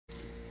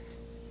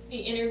The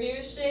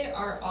interviewers today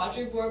are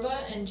Audrey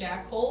Borba and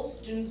Jack Cole,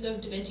 students of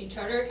DaVinci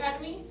Charter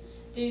Academy.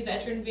 The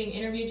veteran being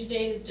interviewed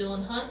today is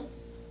Dylan Hunt.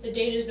 The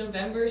date is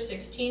November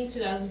 16,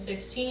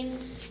 2016,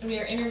 and we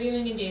are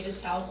interviewing in Davis,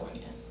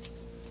 California.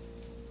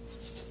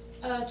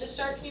 To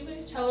start, can you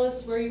please tell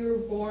us where you were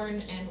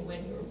born and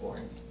when you were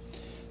born?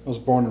 I was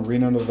born in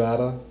Reno,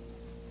 Nevada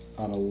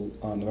on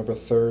November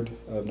 3rd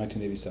of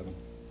 1987.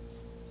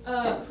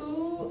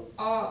 Who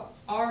are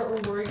or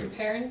were your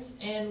parents,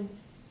 and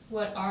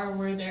what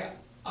were their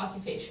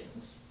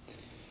occupations?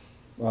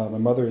 My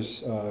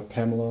mother's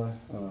Pamela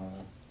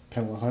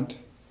Hunt.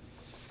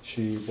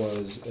 She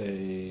was how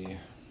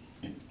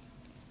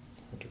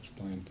to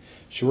explain?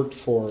 She worked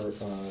for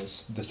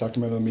the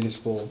Sacramento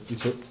Municipal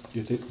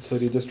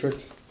Utility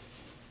District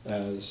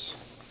as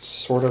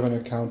sort of an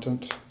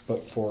accountant,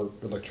 but for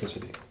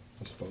electricity,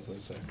 I suppose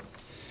I'd say.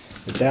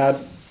 My dad,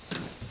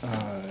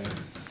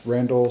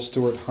 Randall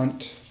Stewart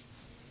Hunt,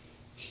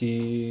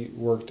 he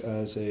worked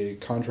as a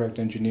contract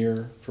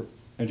engineer for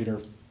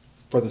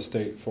the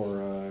state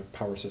for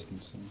power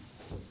systems and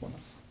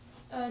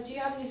whatnot. Do you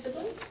have any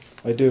siblings?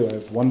 I do. I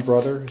have one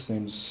brother. His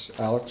name's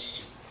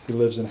Alex. He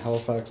lives in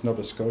Halifax,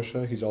 Nova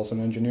Scotia. He's also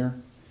an engineer.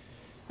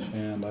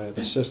 And I have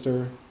a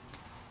sister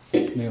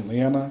named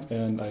Leanna,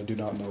 and I do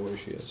not know where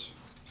she is.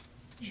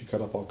 She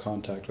cut up all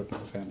contact with my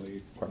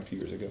family quite a few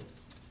years ago.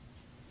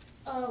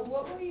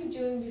 What were you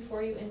doing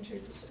before you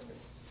entered the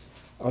service?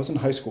 I was in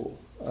high school.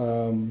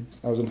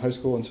 I was in high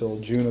school until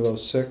June of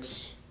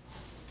 '06,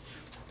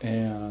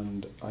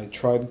 and I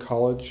tried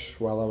college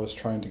while I was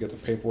trying to get the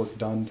paperwork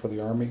done for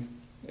the Army,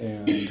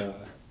 and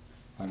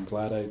I'm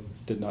glad I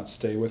did not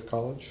stay with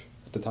college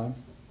at the time.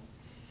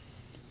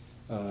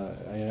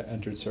 I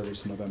entered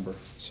service in November,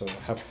 so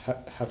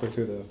halfway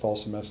through the fall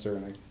semester,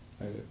 and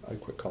I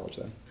quit college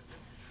then.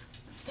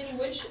 In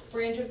which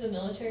branch of the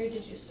military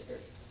did you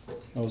serve?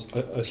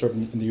 I served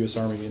in the U.S.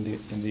 Army in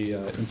the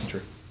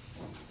infantry.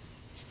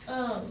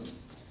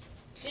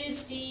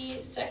 Did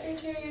the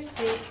Secretary of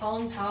State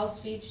Colin Powell's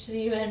speech to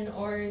the UN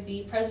or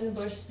the President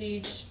Bush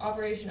speech,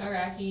 Operation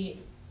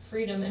Iraqi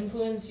Freedom,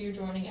 influence your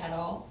joining at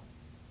all?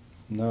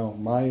 No,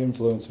 my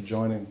influence of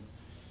joining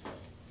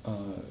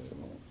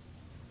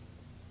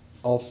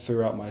all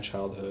throughout my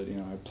childhood. You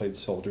know, I played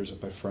soldiers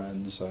with my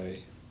friends. I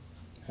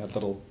had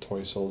little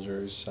toy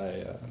soldiers.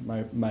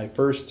 My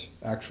first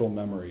actual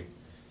memory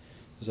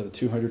was of the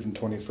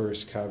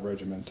 221st Cav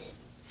Regiment,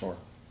 or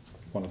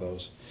one of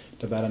those,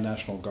 Nevada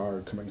National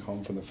Guard, coming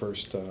home from the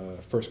first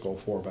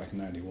Gulf War back in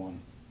 '91.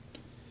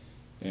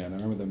 And I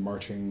remember them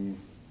marching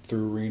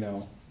through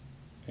Reno,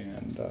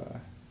 and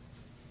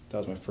that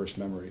was my first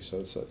memory. So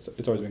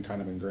it's always been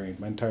kind of ingrained.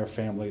 My entire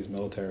family is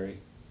military.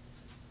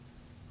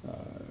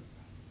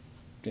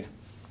 Yeah.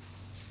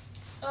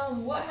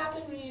 What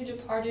happened when you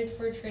departed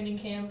for training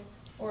camp,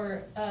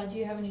 or do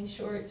you have any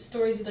short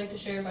stories you'd like to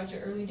share about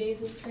your early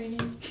days of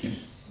training?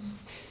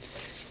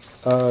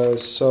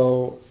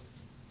 So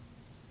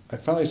I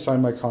finally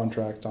signed my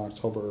contract on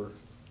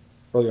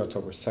early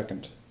October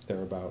 2nd,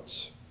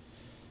 thereabouts.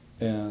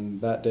 And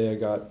that day I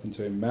got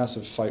into a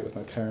massive fight with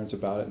my parents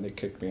about it, and they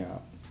kicked me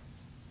out.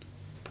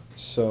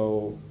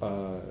 So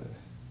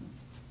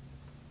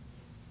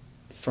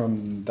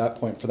from that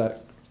point, for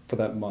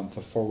that month,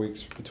 the 4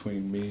 weeks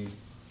between me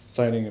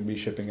signing and me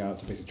shipping out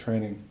to basic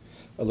training,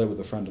 I lived with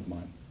a friend of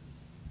mine.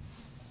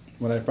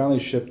 When I finally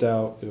shipped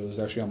out, it was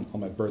actually on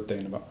my birthday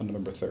on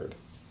November 3rd.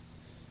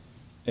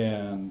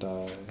 And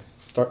I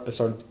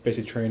started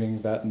basic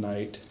training that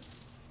night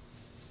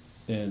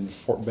in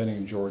Fort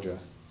Benning, Georgia.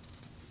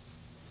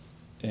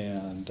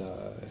 And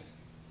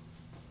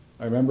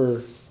I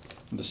remember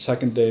the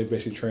second day of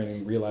basic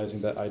training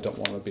realizing that I don't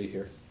want to be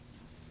here.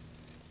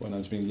 When I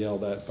was being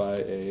yelled at by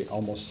a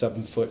almost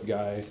 7-foot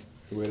guy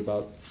who weighed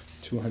about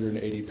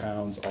 280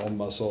 pounds, all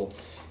muscle,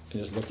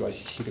 and just looked like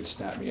he could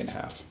snap me in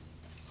half.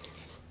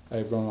 I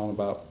had run on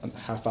about a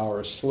half hour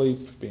of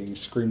sleep, being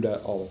screamed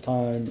at all the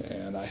time,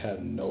 and I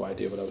had no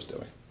idea what I was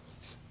doing.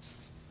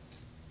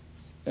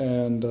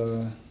 And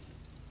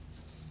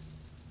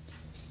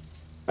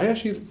I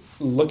actually,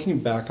 looking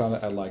back on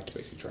it, I liked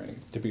basic training,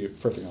 to be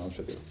perfectly honest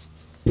with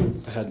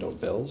you. I had no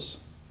bills.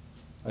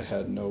 I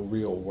had no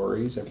real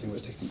worries. Everything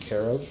was taken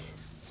care of.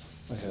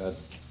 I had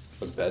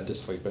a bed to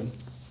sleep in,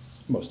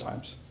 most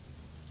times.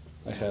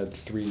 I had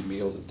 3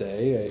 meals a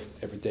day.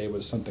 Every day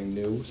was something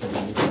new to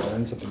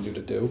learn, something new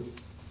to do.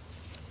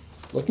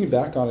 Looking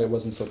back on it, it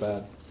wasn't so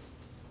bad.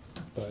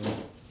 But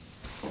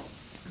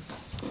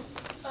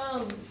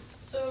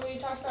So we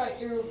talked about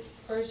your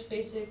first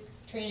basic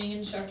training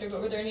instructor, but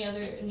were there any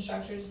other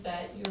instructors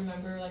that you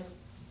remember, like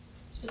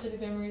specific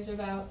memories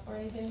about or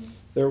anything?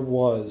 There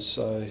was.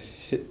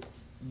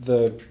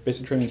 The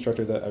basic training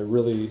instructor that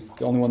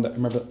the only one that I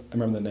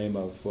remember the name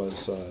of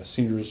was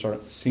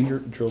Senior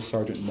Drill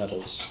Sergeant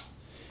Nettles.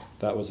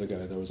 That was the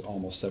guy that was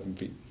almost 7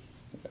 feet.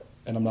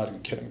 And I'm not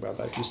even kidding about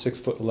that. He was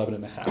 6'11"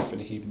 and a half, and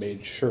he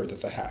made sure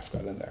that the half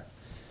got in there.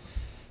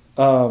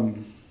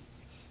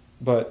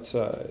 But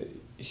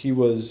he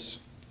was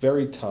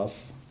very tough.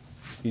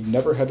 He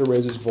never had to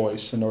raise his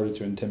voice in order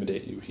to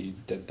intimidate you. He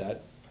did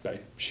that by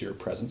sheer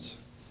presence.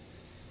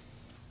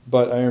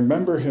 But I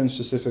remember him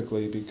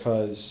specifically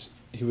because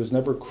he was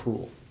never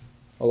cruel.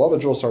 A lot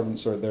of drill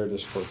sergeants are there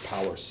just for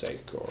power's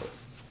sake or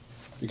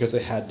because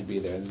they had to be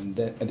there and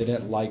they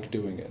didn't like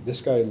doing it.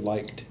 This guy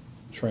liked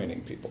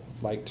training people,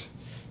 liked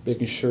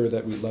making sure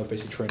that we love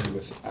basic training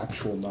with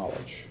actual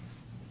knowledge.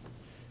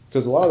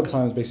 Because a lot of the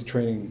times basic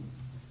training,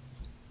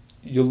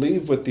 you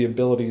leave with the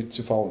ability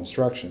to follow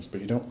instructions,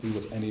 but you don't leave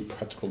with any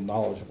practical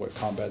knowledge of what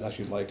combat is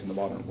actually like in the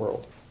modern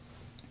world.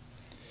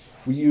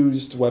 We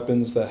used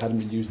weapons that hadn't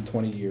been used in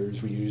 20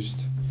 years. We used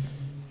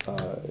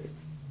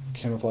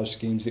camouflage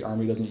schemes the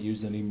Army doesn't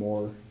use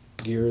anymore,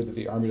 gear that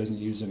the Army doesn't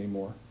use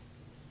anymore.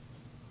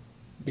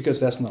 Because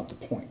that's not the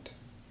point.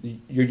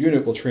 Your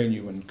unit will train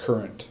you in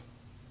current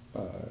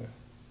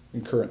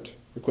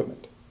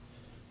equipment.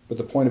 But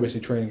the point of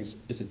basic training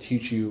is to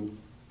teach you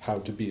how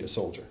to be a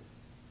soldier,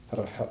 how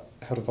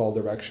to follow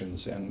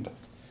directions and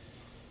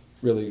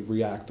really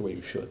react the way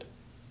you should.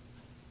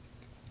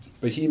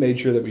 But he made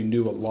sure that we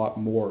knew a lot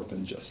more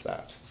than just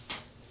that.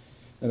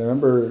 And I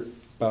remember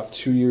about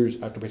 2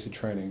 years after basic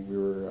training, we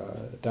were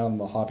down in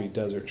the Mojave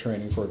Desert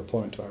training for a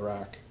deployment to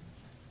Iraq.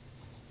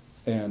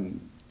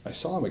 And I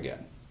saw him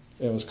again.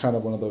 And it was kind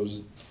of one of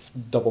those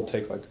double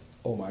take, like,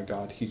 oh my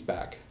God, he's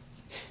back.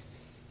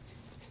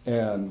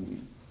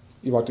 And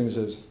he walked in and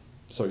says,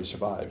 so you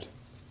survived?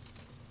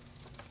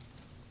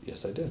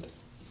 Yes, I did.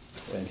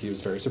 And he was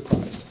very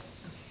surprised,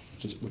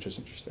 which is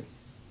interesting.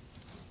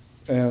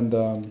 And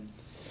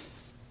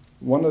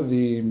one of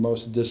the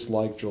most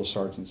disliked drill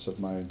sergeants of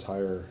my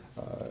entire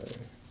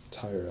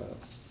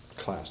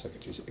class, I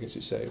guess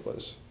you say,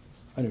 was,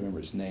 I don't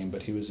remember his name,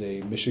 but he was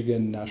a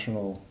Michigan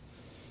National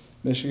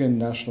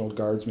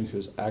Guardsman who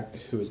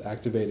was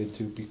activated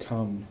to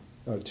become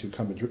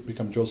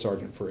drill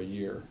sergeant for a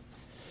year.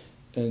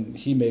 And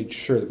he made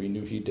sure that we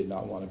knew he did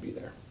not want to be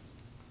there.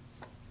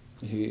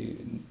 He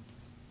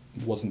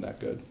wasn't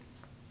that good.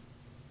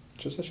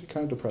 Just actually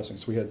kind of depressing.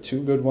 So we had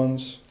 2 good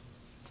ones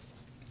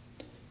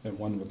and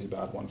 1 really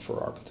bad one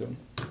for our platoon.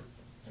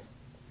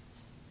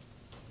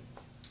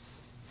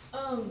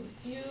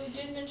 You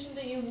did mention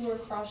that you were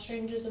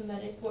cross-trained as a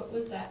medic. What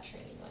was that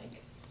training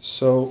like?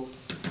 So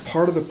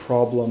part of the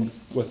problem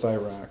with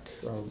Iraq,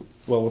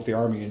 well, with the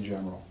Army in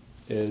general,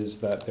 is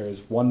that there's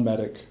 1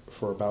 medic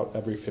for about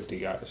every 50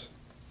 guys.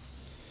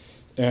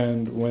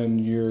 And when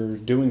you're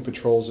doing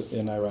patrols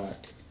in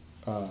Iraq,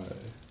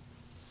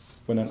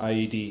 when an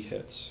IED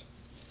hits,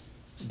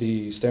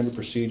 the standard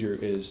procedure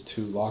is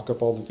to lock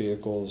up all the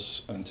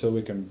vehicles until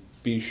we can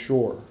be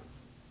sure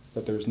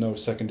that there's no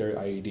secondary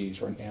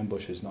IEDs or an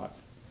ambush is not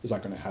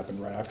going to happen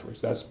right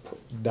afterwards. That's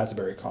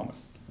very common.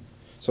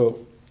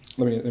 So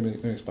let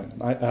me explain. An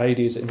IED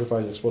is an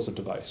improvised explosive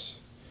device.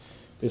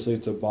 Basically,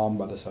 it's a bomb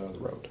by the side of the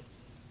road.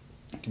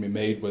 It can be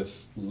made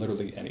with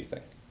literally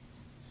anything.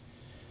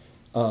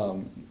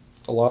 A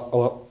lot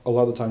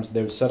of the times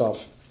they would set off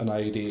an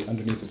IED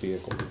underneath the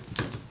vehicle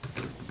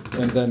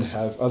and then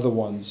have other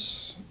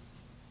ones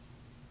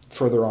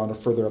further on or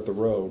further up the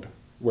road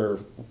where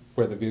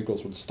the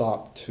vehicles would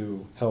stop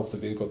to help the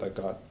vehicle that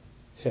got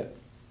hit.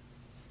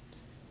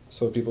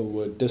 So people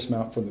would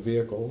dismount from the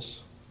vehicles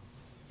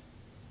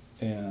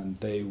and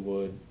they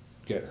would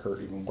get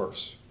hurt even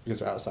worse because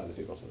they're outside the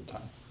vehicles at the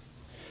time.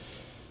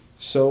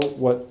 So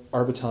what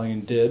our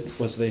battalion did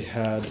was they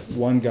had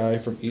 1 guy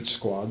from each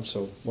squad,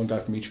 so 1 guy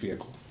from each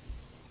vehicle,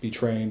 be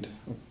trained,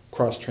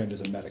 cross-trained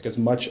as a medic, as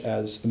much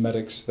as the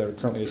medics that are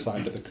currently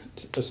assigned to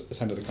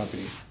the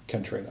company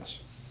can train us.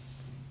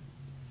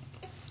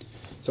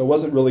 So it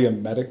wasn't really a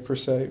medic per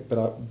se, but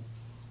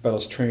I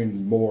was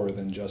trained more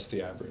than just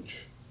the average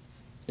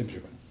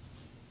infantryman.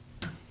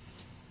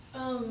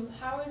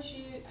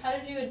 How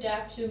did you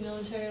adapt to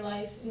military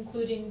life,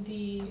 including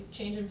the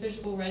change in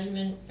physical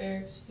regimen,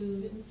 barracks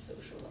food, and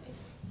social life?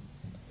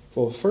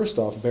 Well, first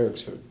off,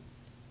 barracks food.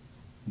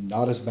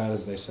 Not as bad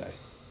as they say,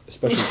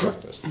 especially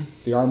breakfast.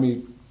 The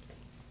Army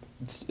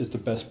is the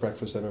best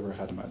breakfast I've ever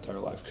had in my entire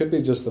life. Could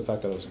be just the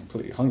fact that I was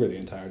completely hungry the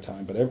entire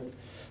time, but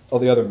all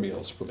the other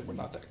meals really were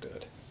not that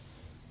good.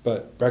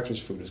 But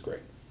breakfast food is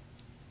great.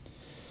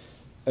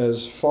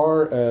 As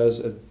far as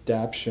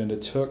adaptation,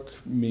 it took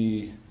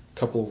me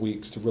couple of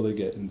weeks to really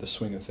get in the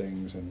swing of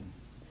things and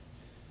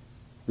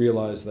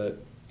realize that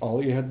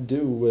all you had to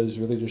do was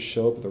really just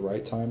show up at the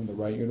right time, the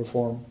right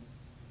uniform,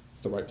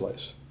 the right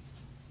place.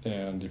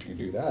 And if you can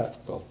do that,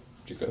 well,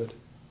 you're good.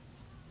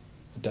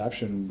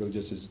 Adaptation really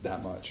just is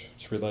that much.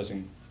 Just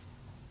realizing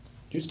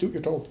you just do what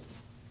you're told.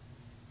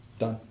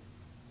 Done.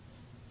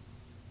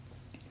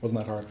 Wasn't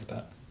that hard with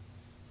that.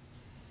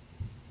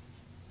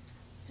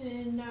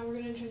 And now we're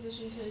going to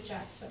transition to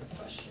Jack's set of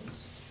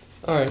questions.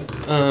 All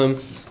right.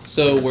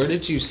 So where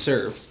did you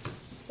serve?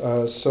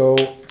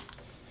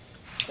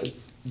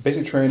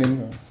 Basic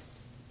training.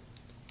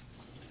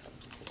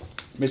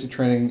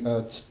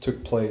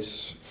 Took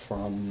place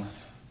from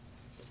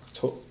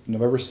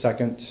November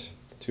 2nd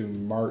to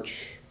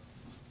March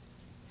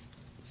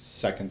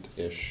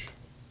 2nd-ish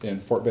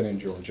in Fort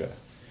Benning, Georgia,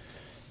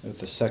 at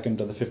the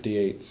 2nd of the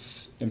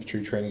 58th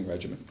Infantry Training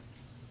Regiment.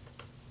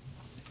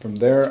 From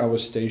there, I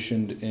was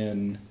stationed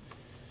in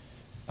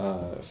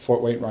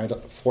Fort Wainwright,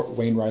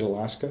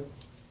 Alaska,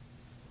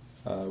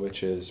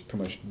 which is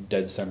pretty much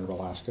dead center of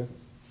Alaska.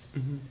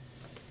 Mm-hmm.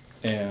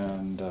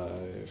 And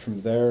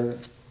from there,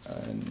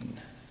 in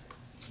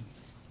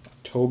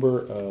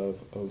October of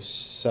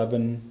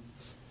 '07,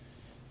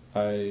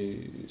 I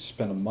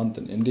spent a month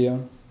in India.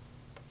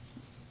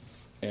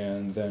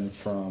 And then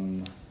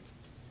from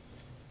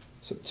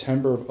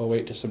September of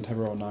 '08 to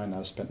September of '09,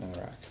 I spent in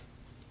Iraq.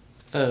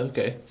 Oh,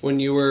 okay. When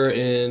you were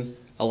in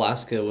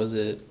Alaska, was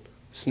it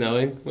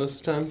snowing most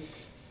of the time?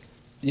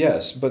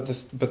 Yes, but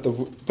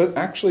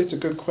actually it's a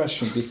good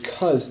question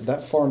because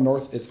that far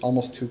north it's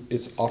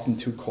often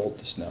too cold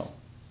to snow,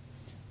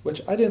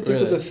 which I didn't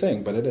think was a Really?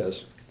 thing, but it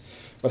is.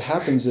 What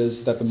happens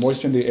is that the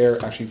moisture in the air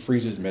actually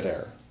freezes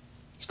midair.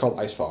 It's called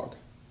ice fog.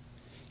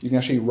 You can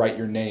actually write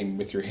your name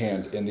with your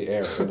hand in the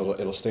air, and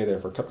it'll stay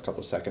there for a couple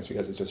of seconds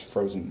because it's just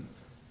frozen.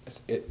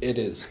 It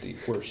is the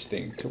worst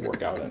thing to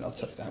work out in. I'll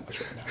tell you that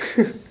much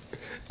right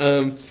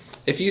now.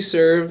 If you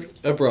served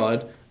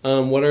abroad,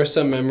 what are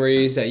some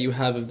memories that you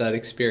have of that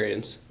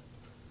experience?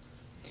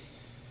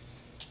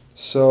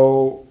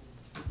 So,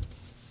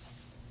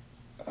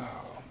 oh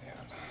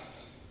man,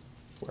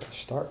 where to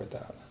start with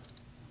that?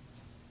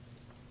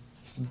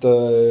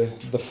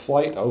 The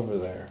flight over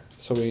there.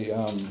 So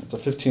it's a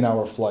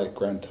 15-hour flight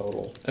grand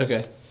total.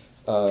 Okay.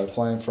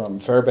 Flying from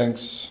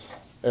Fairbanks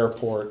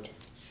Airport,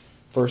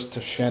 first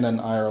to Shannon,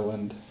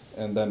 Ireland,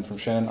 and then from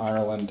Shannon,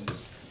 Ireland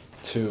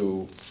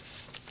to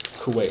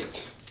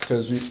Kuwait.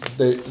 Because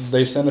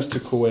they sent us to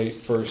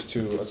Kuwait first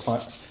to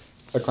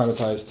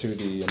acclimatize to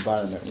the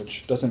environment,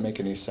 which doesn't make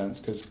any sense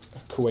because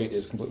Kuwait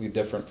is completely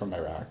different from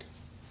Iraq.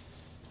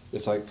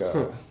 It's like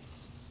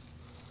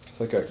it's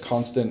like a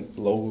constant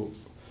low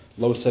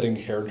setting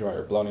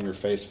hairdryer blown in your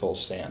face full of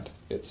sand.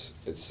 It's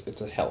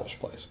a hellish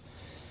place.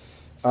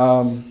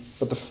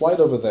 But the flight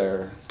over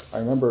there, I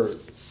remember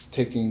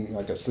taking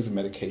like a sleeping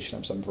medication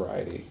of some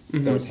variety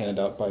that was handed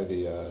out by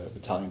the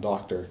battalion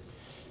doctor.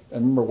 I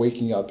remember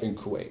waking up in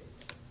Kuwait.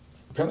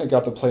 Apparently I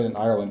got the plane in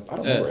Ireland. I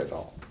don't remember it at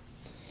all.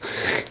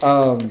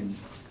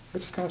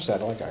 Which is kind of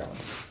sad. I like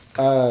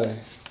Ireland.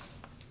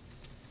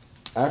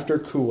 After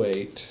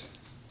Kuwait,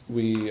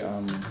 we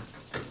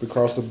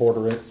crossed the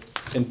border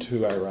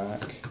into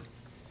Iraq,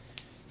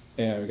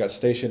 and we got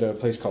stationed at a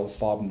place called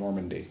FOB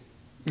Normandy.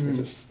 Which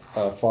is,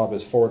 FOB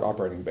is Forward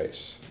Operating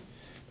Base.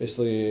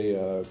 Basically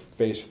a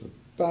base with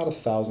about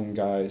 1,000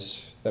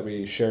 guys that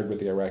we shared with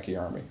the Iraqi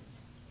army.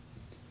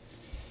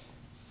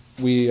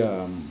 We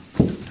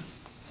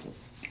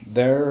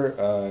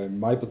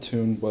my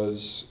platoon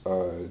was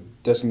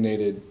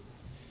designated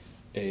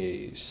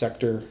a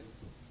sector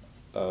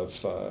of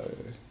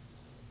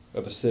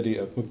the city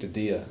of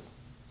Muqtadiya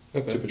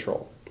to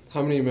patrol.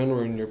 How many men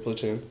were in your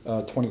platoon?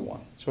 21.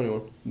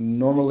 21.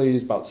 Normally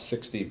it's about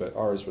 60, but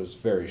ours was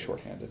very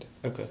short-handed.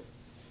 Okay.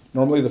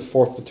 Normally the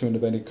 4th platoon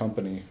of any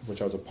company,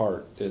 which I was a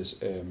part, is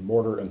a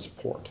mortar and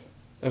support.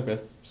 Okay.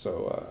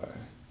 So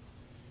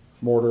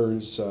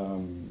mortars,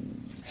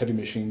 heavy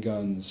machine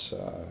guns,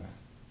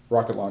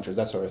 rocket launchers,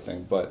 that sort of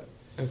thing. But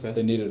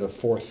they needed a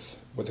 4th,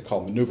 what they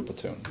call maneuver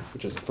platoon,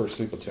 which is the first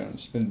 3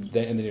 platoons. And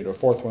they needed a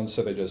 4th one,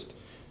 so they just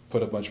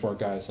put a bunch more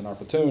guys in our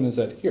platoon and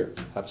said, here,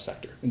 have a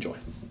sector, enjoy.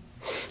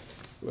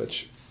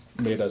 Which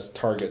made us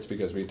targets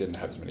because we didn't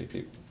have as many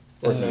people.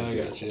 Or as many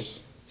vehicles.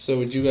 So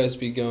would you guys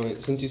be going,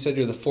 since you said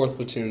you're the 4th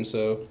platoon,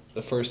 so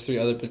the first 3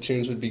 other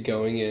platoons would be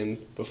going in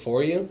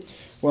before you?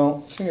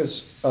 Well, the thing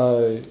is,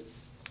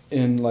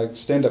 in like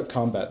stand-up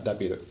combat,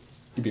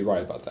 you'd be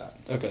right about that.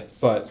 Okay.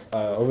 But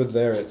over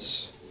there,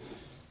 it's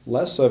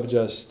less of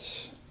just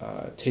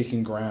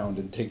taking ground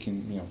and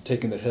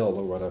taking the hill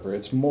or whatever.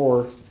 It's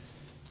more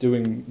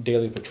doing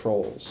daily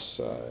patrols.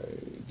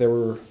 There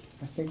were,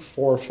 I think,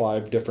 4 or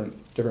 5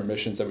 different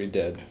missions that we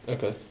did.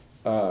 Okay.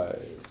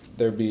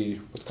 There'd be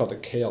what's called the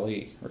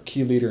KLE, or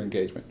Key Leader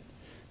Engagement.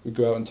 We'd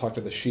go out and talk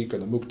to the Sheikh or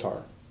the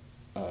Mukhtar,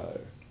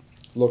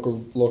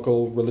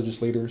 local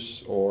religious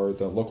leaders, or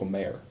the local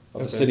mayor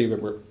of the city,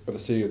 or the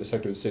city, or the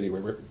sector of the city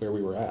where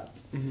we were at.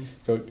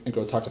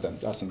 Go talk to them.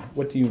 Ask them,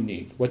 what do you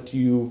need? What do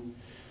you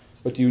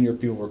and your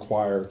people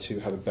require to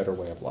have a better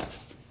way of life?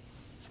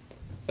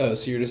 Oh,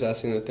 so you're just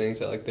asking the things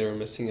that like they were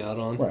missing out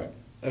on? Right.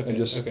 Okay.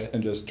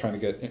 And just trying to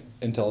get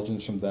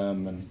intelligence from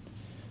them and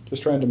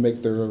just trying to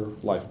make their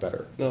life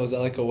better. Now, is that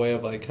like a way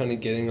of like kind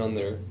of getting on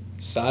their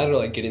side or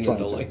like getting them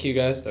to like you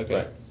guys?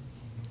 Okay.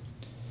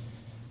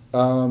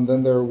 Right.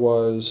 Then there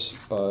was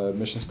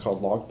missions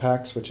called log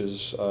packs, which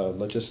is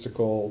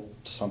logistical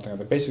something.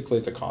 Basically,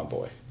 it's a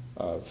convoy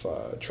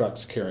of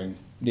trucks carrying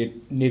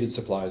needed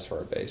supplies for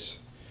our base.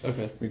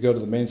 Okay. We go to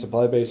the main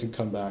supply base and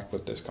come back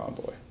with this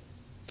convoy.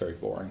 Very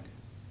boring.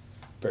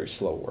 Very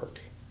slow work.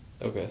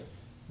 Okay.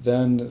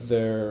 Then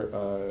there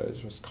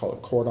is what's called a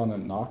cordon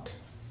and knock,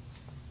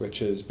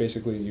 which is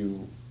basically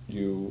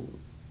you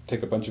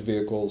take a bunch of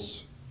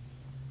vehicles,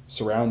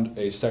 surround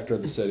a sector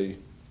of the city,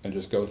 and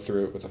just go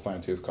through it with a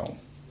fine-tooth comb,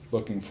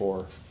 looking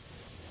for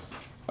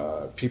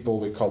people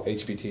we call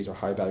HVTs, or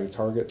high-value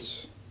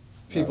targets,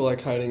 People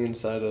like hiding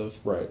inside of...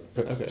 Right.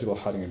 Okay. People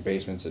hiding in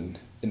basements and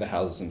in the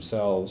houses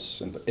themselves,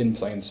 and in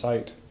plain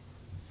sight.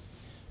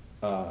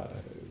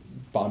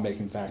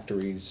 Bomb-making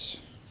factories,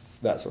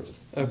 that sort of...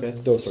 Okay.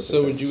 Those sorts of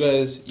So things. would you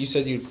guys... You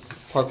said you'd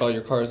park all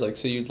your cars, like,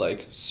 so you'd,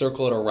 like,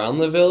 circle it around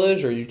the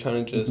village, or you'd kind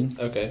of just... Mhm.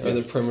 Okay. Yeah. Or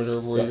the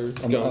perimeter where you're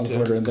on going the to?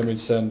 perimeter, and then we'd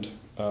send,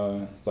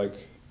 like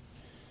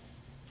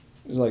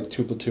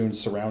 2 platoons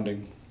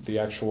surrounding the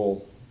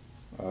actual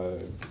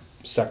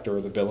sector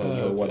or the village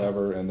Okay. or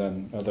whatever, and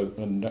then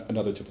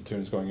another 2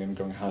 platoons going in,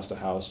 going house to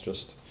house.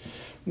 Just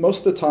most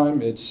of the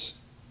time, it's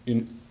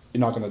you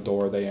knock on the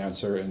door, they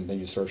answer, and then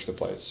you search the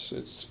place.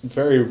 It's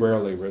very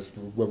rarely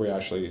where we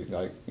actually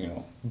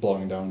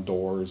blowing down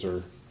doors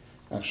or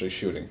actually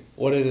shooting.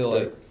 What did it,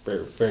 like,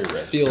 Very, very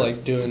rare. feel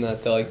like doing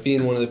that, though? Like,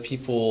 being one of the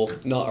people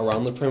not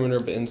around the perimeter,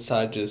 but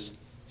inside just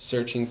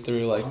searching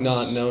through, like,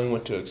 not knowing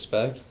what to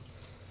expect?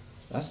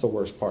 That's the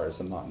worst part. Is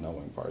the not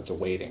knowing part. It's the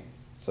waiting.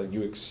 It's like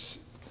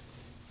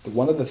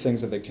one of the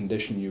things that they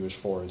condition you is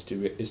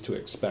to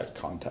expect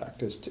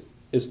contact. Is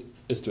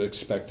to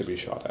expect to be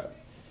shot at,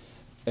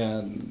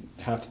 and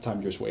half the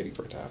time you're just waiting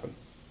for it to happen.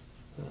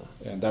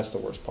 And that's the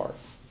worst part.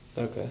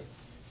 Okay.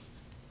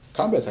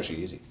 Combat's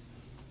actually easy.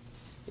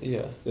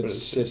 Yeah. But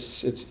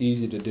It's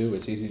easy to do.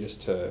 It's easy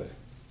just to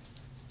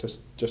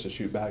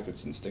shoot back.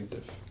 It's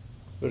instinctive.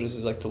 But this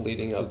is like the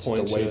leading up It's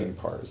point the to waiting it.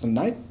 part. It's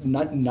 90%,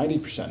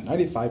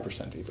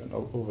 95% even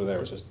over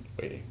there is just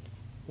waiting.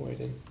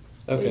 Waiting.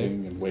 Okay.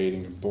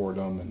 Waiting and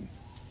boredom, and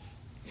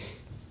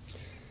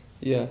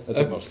Yeah. that's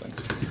what most things.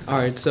 All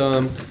right.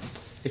 So,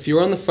 if you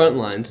were on the front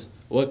lines,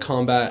 what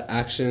combat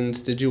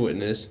actions did you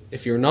witness?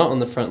 If you're not on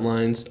the front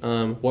lines,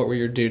 what were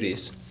your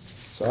duties?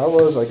 So I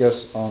was, I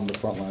guess, on the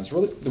front lines.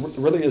 Really, there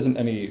really isn't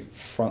any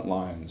front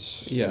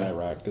lines in Yeah.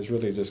 Iraq. There's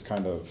really just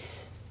kind of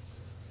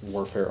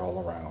warfare all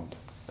around.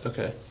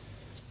 Okay.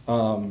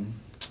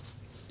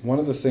 One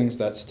of the things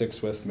that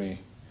sticks with me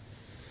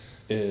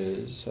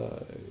is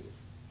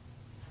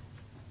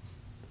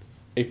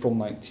April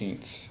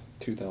 19th,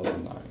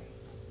 2009.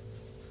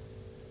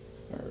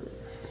 Or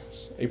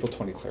April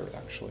 23rd,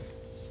 actually.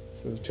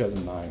 It was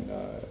 2009.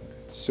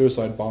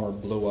 Suicide bomber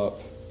blew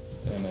up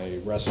in a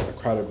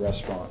crowded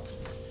restaurant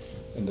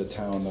in the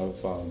town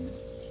of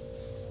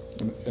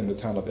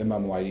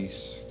Imam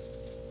Wais.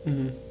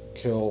 Mm-hmm.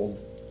 Killed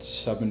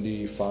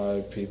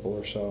 75 people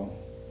or so,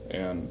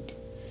 and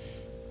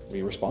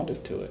we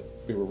responded to it.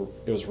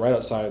 It was right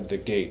outside the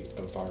gate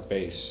of our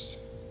base,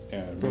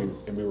 and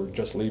we were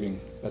just leaving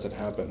as it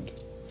happened,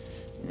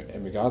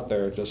 and we got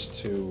there just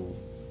to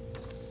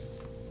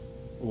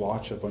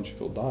watch a bunch of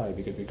people die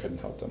because we couldn't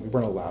help them. We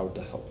weren't allowed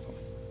to help them.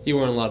 You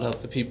weren't allowed to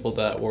help the people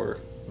that were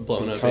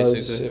blown up, Because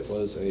basically. it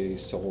was a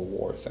civil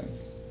war thing.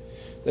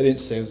 They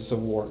didn't say it was a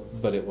civil war,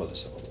 but it was a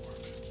civil war.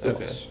 It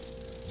Okay. was.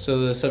 So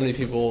the 70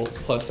 people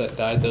plus that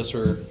died, those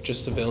were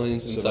just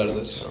civilians inside of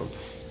the town.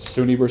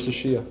 Sunni versus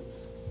Shia.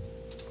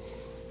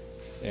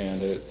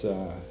 And it,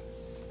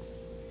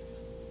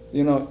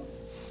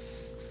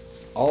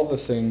 all the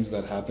things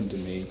that happened to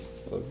me,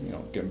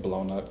 getting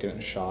blown up, getting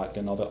shot,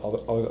 getting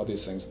all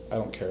these things, I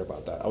don't care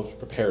about that. I was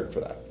prepared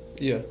for that.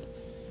 Yeah.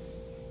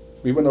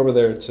 I went over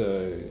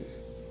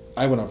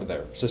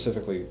there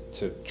specifically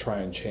to try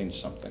and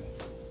change something,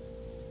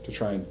 to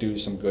try and do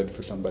some good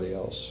for somebody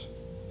else.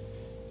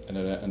 And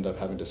then I ended up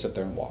having to sit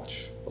there and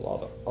watch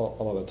all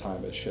of the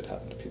time as shit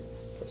happened to people.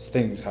 As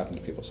things happen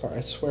to people. Sorry,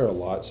 I swear a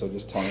lot, so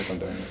just tell me if I'm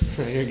doing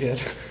it. You're good.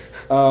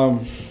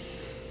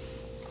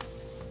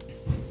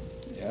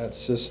 Yeah,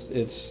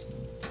 it's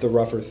the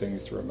rougher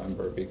things to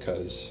remember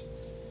because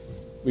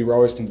we were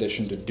always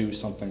conditioned to do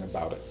something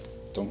about it.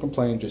 Don't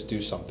complain, just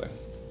do something.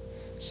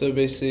 So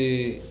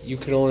basically, you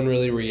could only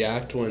really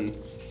react when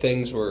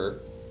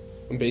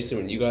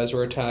you guys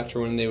were attacked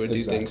or when they would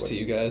do things to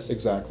you guys?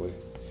 Exactly.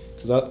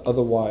 Because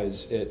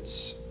otherwise,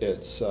 it's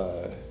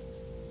a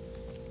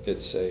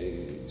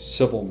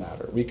civil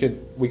matter. We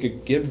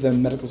could give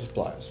them medical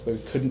supplies, but we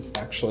couldn't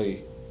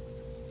actually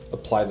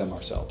apply them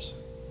ourselves.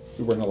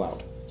 We weren't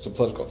allowed. It's a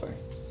political thing.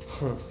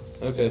 Huh.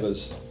 Okay. It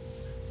was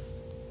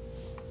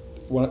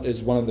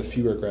one of the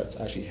few regrets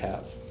I actually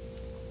have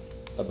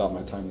about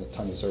my time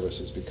in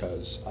services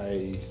because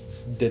I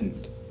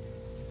didn't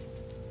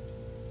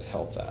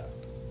help that.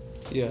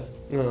 Yeah,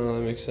 no,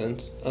 that makes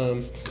sense.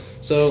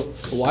 So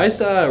why is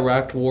the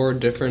Iraq War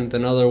different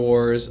than other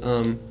wars?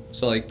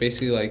 So like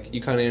basically like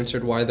you kind of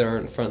answered why there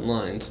aren't front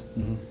lines,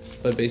 Mm-hmm.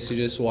 but basically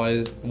just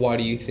why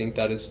do you think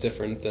that is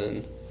different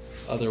than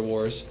other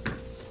wars?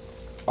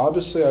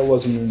 Obviously, I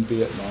wasn't in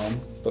Vietnam,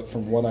 but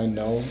from what I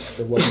know,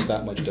 it wasn't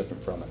that much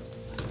different from it.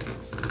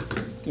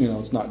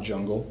 It's not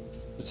jungle,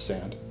 it's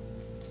sand,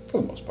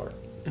 for the most part.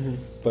 Mm-hmm.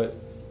 But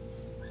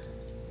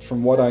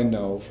from what I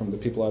know, from the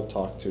people I've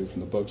talked to, from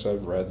the books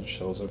I've read, the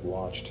shows I've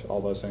watched, all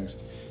those things,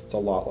 it's a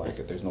lot like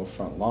it. There's no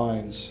front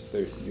lines.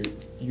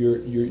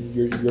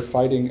 You're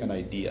fighting an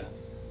idea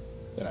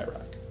in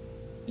Iraq.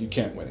 You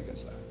can't win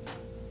against that.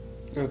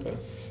 Okay.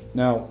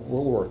 Now,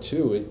 World War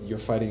II, you're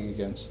fighting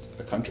against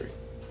a country.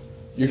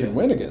 You Yeah. can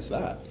win against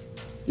that.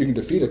 You can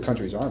defeat a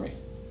country's army.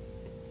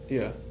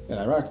 Yeah. In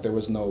Iraq, there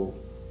was no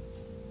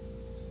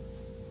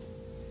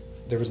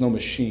there was no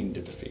machine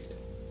to defeat.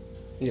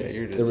 Yeah,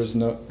 you're just...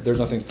 There's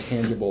nothing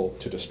tangible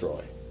to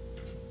destroy.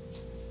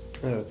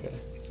 Okay.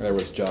 There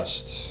was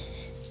just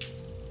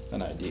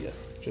an idea.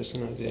 Just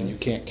an idea. And you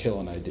can't kill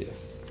an idea.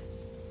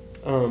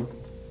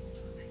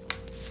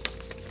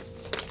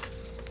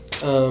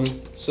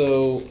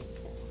 So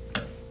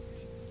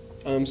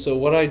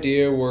what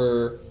idea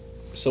were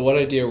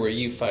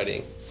you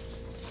fighting?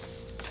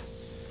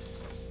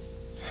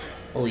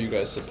 Or were you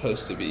guys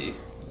supposed to be?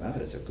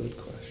 That is a good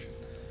question.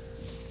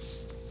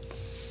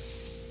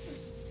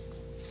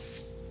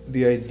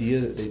 The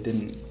idea that they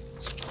didn't...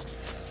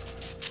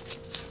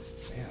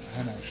 Man,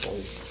 that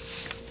actually...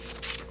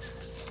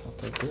 not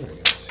that good, I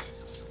guess.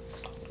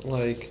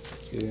 Like...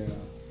 Yeah,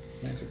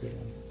 that's a good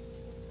one.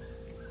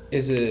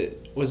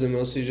 Was it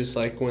mostly just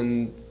like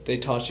when they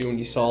taught you when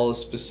you saw a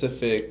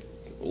specific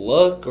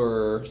look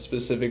or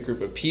specific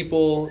group of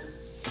people?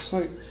 It's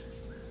like...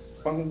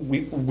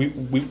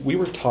 we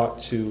were taught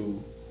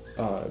to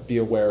be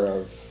aware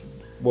of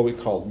what we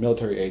call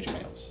military age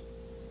males.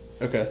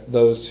 Okay.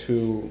 Those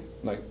who,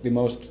 like, the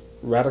most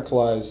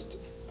radicalized,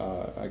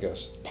 I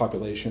guess,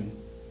 population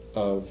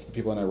of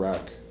people in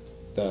Iraq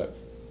that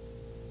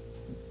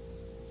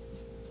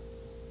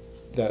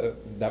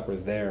were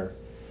there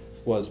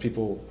was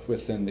people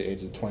within the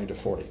age of 20 to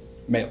 40,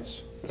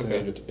 males within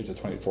the age of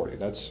 20 to 40.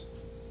 That's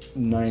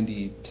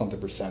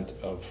 90-something%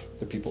 of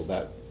the people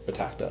that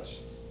attacked us.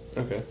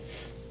 Okay.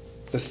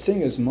 The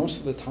thing is, most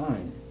of the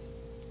time,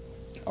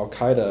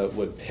 Al-Qaeda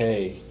would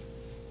pay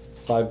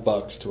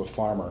 $5 to a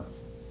farmer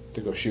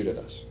to go shoot at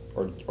us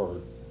or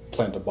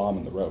plant a bomb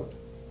in the road.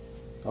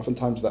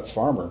 Oftentimes that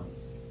farmer,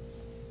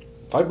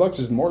 $5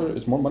 is more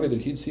money than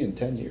he'd see in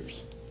 10 years.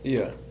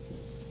 Yeah.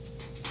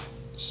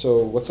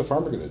 So what's a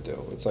farmer going to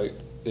do? It's like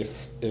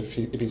if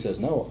he says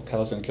no,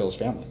 Al-Qaeda's going to kill his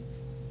family.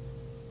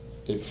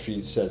 If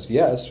he says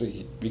yes,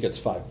 he gets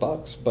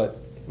 $5, but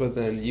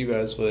then you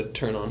guys would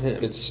turn on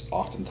him. It's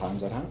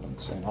oftentimes that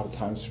happens, and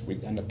oftentimes we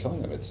end up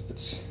killing him.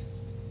 It's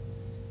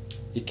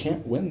you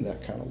can't win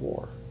that kind of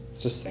war.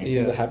 It's the same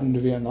thing that happened to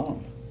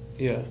Vietnam.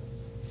 Yeah.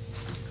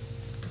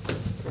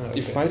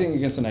 You're fighting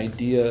against an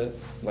idea,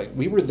 like,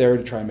 we were there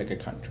to try and make a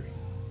country.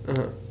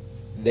 Uh-huh.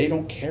 They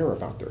don't care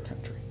about their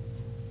country.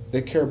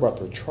 They care about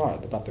their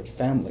tribe, about their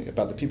family,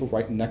 about the people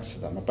right next to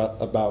them,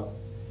 about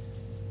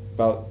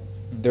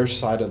their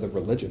side of the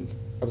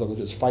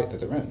religious fight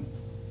that they're in.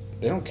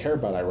 They don't care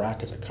about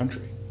Iraq as a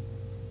country.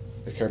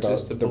 They care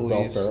about the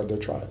welfare of their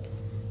tribe.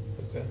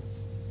 Okay.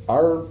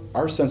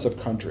 Our sense of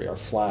country, our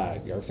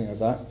flag, everything like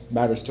that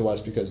matters to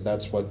us because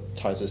that's what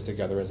ties us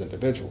together as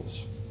individuals.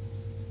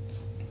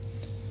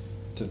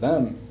 To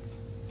them,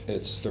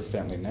 it's their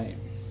family name.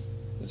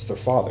 It's their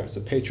father, it's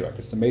the patriarch,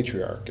 it's the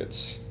matriarch,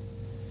 it's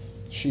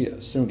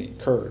Shia, Sunni,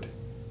 Kurd.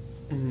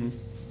 Mm-hmm.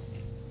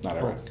 Not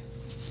Iraq.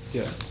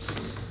 Yeah.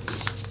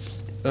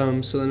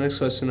 So the next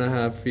question I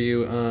have for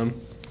you,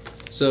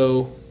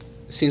 so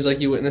it seems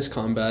like you witnessed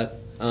combat.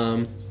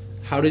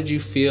 How did you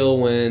feel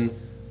when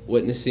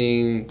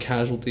witnessing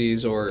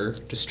casualties or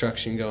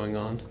destruction going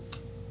on?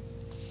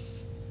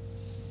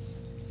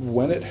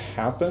 When it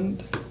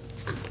happened,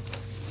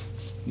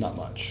 not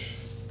much.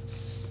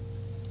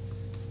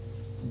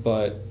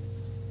 But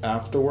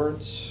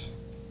afterwards,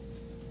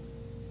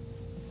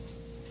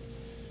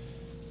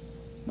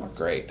 not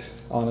great.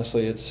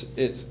 Honestly, it's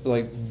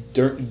like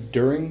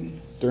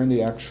during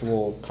the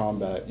actual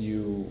combat,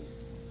 you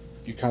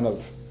kind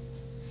of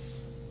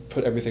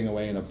put everything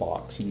away in a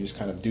box and you just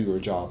kind of do your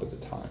job at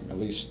the time. At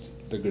least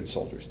the good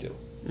soldiers do.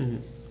 Mm-hmm.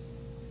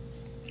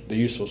 The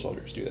useful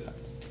soldiers do that.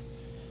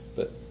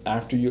 But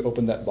after you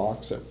open that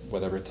box at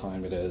whatever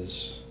time it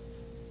is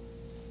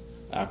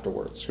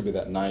afterwards, could be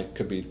that night,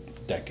 could be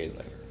a decade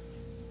later.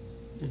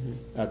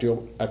 Mm-hmm.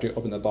 After you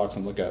open that box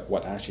and look at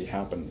what actually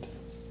happened,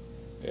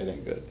 it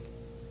ain't good.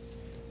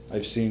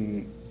 I've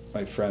seen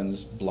my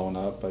friends blown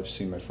up. I've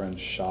seen my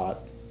friends shot.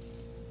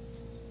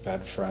 I've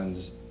had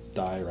friends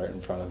die right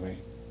in front of me.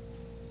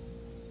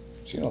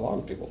 I've seen a lot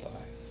of people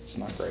die. It's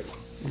not great.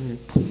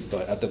 Mm-hmm.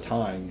 But at the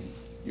time,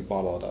 you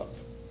bottle it up.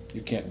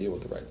 You can't deal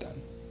with it right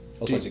then.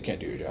 Otherwise, you can't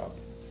do your job.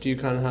 Do you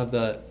kind of have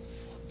that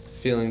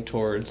feeling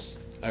towards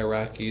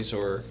Iraqis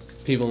or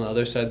people on the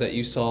other side that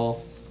you saw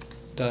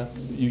die?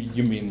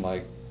 You mean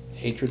like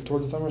hatred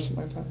towards them or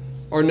something like that?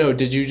 Or no,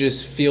 did you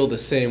just feel the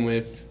same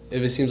if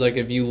it seems like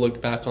if you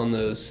look back on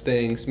those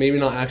things, maybe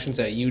not actions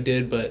that you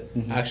did, but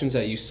mm-hmm. actions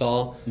that you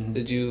saw, mm-hmm.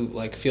 did you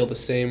like feel the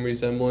same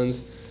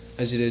resemblance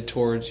as you did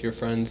towards your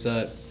friends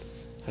that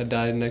had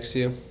died next to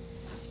you?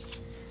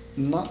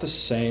 Not the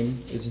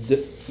same. It's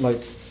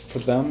like for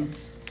them,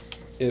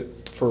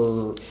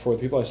 for the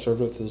people I served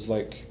with, it was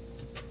like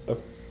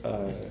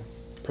a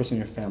person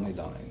in your family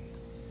dying.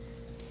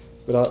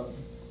 But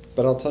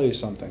I'll tell you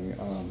something.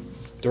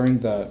 During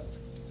that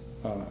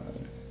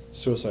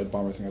suicide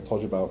bomber thing I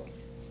told you about,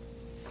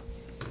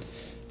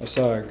 I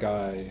saw a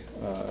guy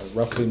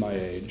roughly my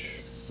age,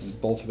 and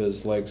both of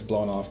his legs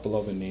blown off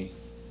below the knee,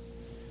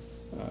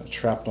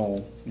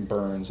 shrapnel and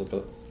burns of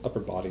the upper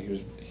body.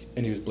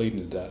 He was bleeding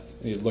to death,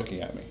 and he was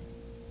looking at me.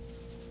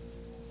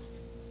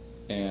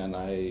 And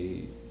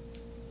I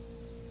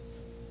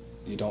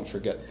you don't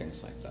forget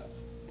things like that.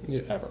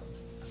 Yeah. Ever.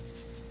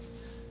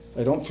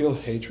 I don't feel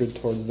hatred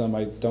towards them.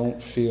 I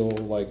don't feel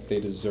like they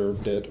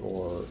deserved it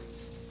or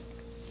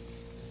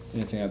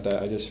anything like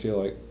that. I just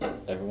feel like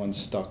everyone's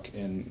stuck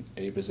in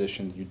a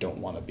position you don't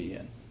want to be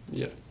in.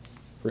 Yeah.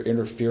 We're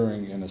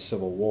interfering in a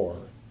civil war.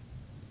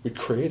 We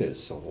created a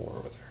civil war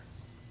over there.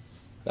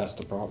 That's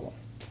the problem.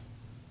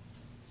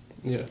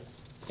 Yeah.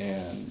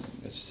 And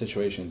it's a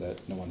situation that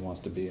no one wants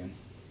to be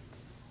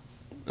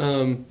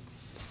in.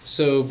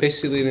 So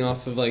basically leading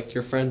off of like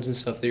your friends and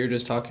stuff that you're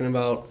just talking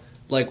about,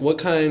 like what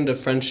kind of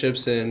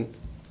friendships and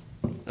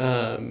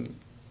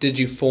did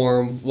you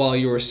form while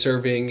you were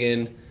serving,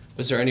 and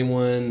was there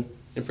anyone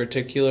in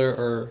particular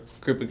or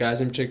group of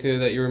guys in particular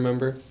that you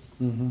remember?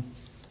 Mm-hmm.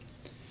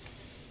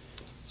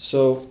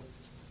 So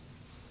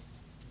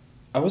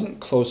I wasn't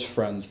close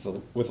friends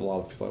with a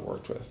lot of people I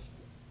worked with.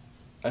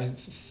 I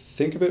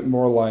think of it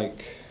more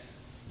like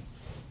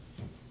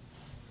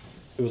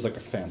it was like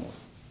a family.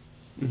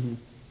 Mm-hmm.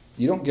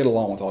 You don't get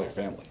along with all your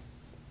family.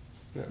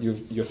 Yeah.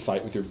 You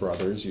fight with your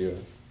brothers.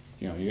 You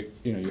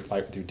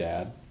fight with your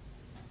dad,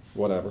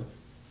 whatever,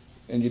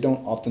 and you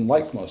don't often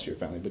like most of your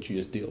family, but you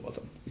just deal with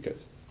them because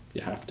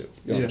you have to.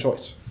 You don't have a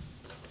choice.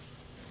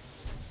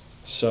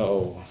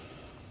 So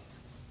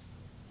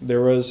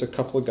there was a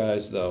couple of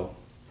guys though.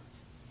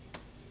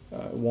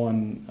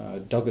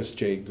 One, Douglas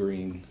J.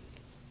 Green.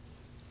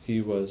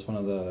 He was one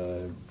of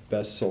the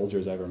best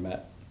soldiers I ever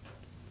met.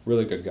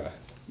 Really good guy.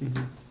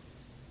 Mm-hmm.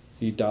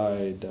 He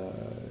died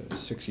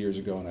 6 years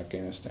ago in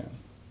Afghanistan.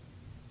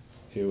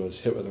 He was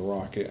hit with a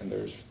rocket and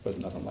there was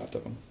nothing left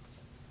of him.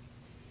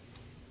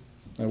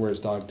 I wears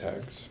dog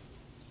tags.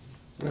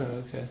 Oh,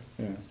 okay.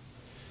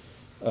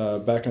 Yeah.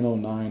 Back in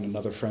 '09,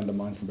 another friend of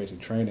mine from basic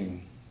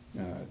training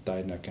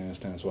died in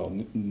Afghanistan as well,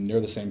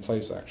 near the same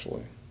place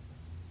actually.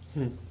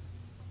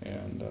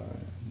 And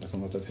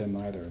nothing left of him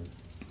either.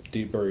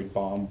 Deep buried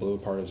bomb blew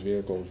apart his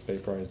vehicle,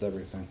 vaporized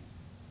everything.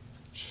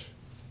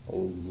 A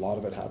lot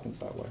of it happens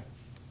that way.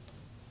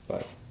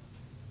 But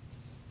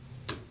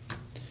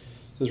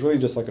it's really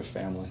just like a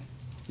family.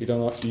 You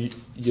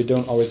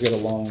don't always get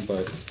along,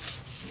 but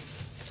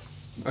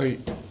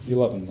you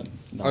love them.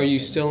 Are you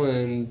still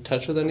in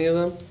touch with any of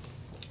them?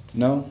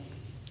 No.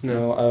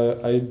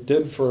 I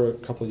did for a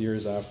couple of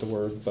years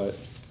afterward, but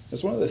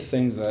it's one of the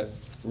things that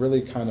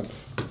really kind of,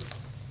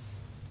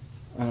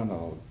 I don't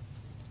know,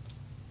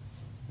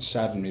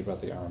 saddened me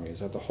about the Army is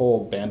that the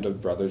whole Band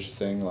of Brothers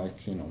thing,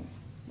 like, the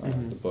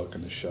book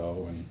and the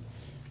show, and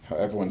how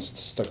everyone's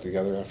stuck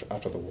together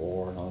after the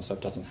war and all that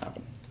stuff doesn't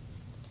happen.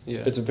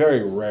 Yeah. It's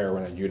very rare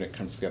when a unit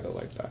comes together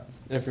like that.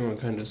 Everyone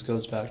kind of just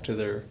goes back to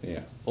their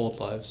old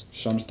lives.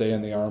 Some stay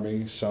in the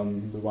Army,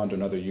 some move on to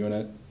another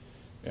unit,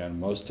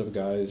 and most of the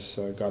guys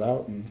got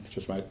out and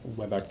just went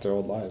back to their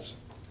old lives.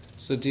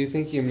 So do you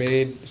think you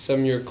made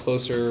some of your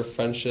closer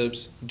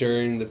friendships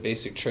during the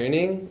basic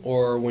training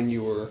or when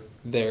you were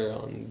there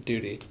on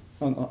duty?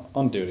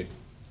 On duty.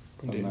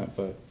 That,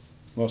 but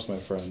most of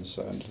my friends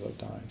ended up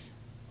dying.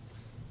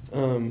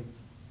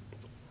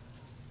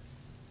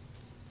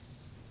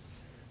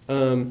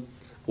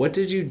 What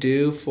did you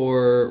do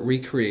for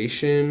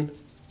recreation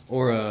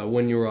or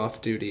when you were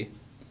off duty?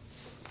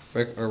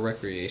 Or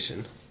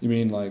recreation? You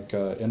mean like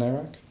in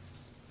Iraq?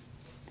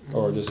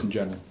 Or just in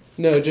general?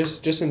 No,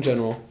 just in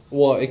general.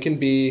 Well, it can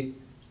be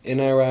in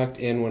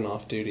Iraq and when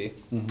off duty.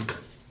 Mm-hmm.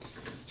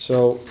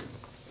 So,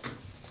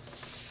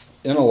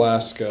 in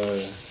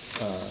Alaska,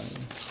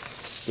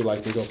 we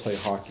like to go play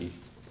hockey.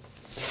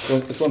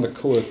 Well, it's one of the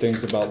cooler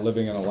things about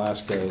living in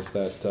Alaska is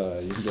that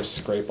you can just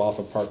scrape off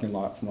a parking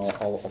lot from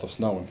all the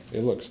snow and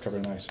it looks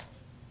covered in ice.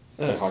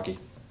 Play hockey.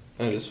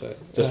 Just play.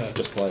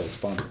 Just play, it's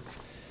fun.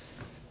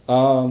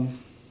 To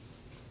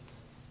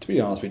be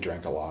honest, we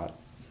drank a lot.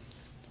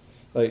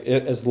 Like,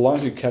 as long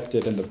as you kept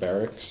it in the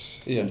barracks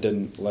and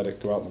didn't let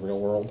it go out in the real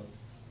world,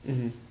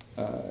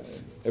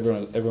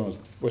 everyone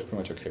was pretty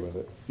much okay with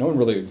it. No one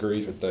really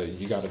agrees with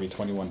you got to be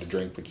 21 to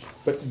drink,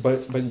 but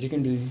you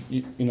can be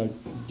you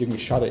can be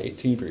shot at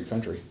 18 for your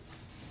country.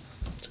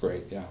 It's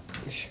great, yeah.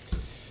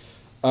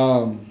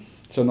 So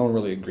no one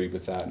really agreed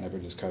with that, and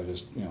everyone just kind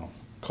of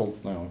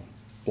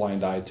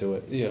blind eye to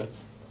it. Yeah.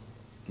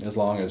 As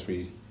long as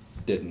we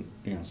didn't,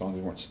 as long as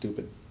we weren't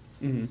stupid.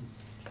 Mm-hmm.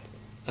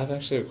 I have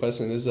actually a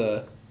question. Is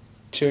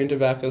chewing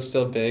tobacco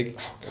still big?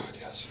 Oh God,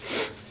 yes.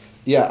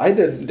 Yeah, I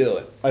didn't do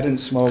it. I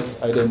didn't smoke.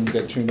 I didn't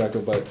get chewing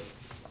tobacco, but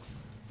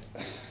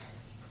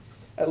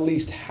at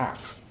least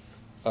half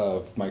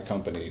of my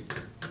company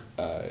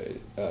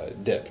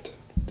dipped.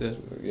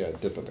 Yeah,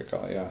 dipped what they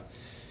call it. Yeah,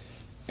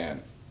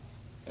 and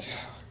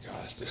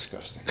God, it's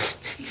disgusting.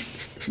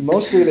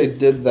 Mostly they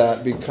did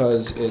that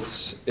because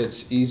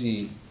it's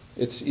easy.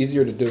 It's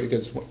easier to do it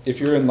because if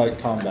you're in like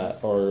combat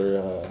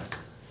or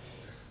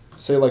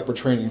say like we're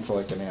training for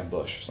like an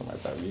ambush or something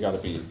like that, you got to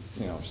be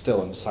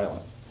still and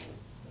silent.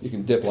 You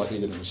can dip a lot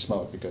easier than you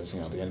smoke because the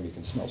enemy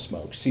can smell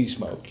smoke, see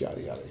smoke,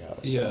 yada yada yada.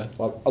 So Yeah.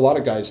 A lot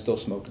of guys still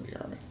smoke in the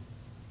Army.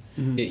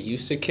 Mm-hmm. Get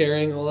used to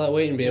carrying all that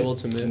weight and be able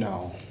to move.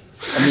 No,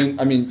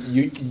 I mean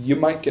you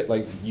might get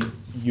like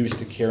used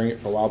to carrying it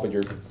for a while, but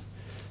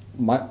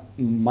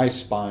my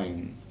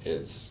spine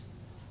is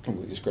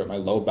completely screwed. My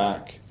low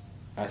back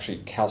actually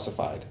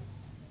calcified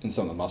in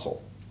some of the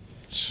muscle.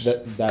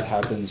 That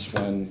happens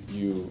when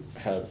you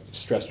have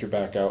stressed your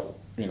back out,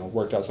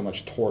 worked out so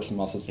much, tore some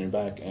muscles in your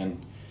back,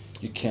 and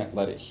you can't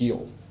let it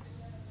heal.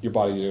 Your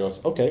body goes,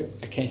 okay,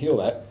 I can't heal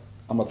that.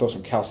 I'm gonna throw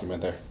some calcium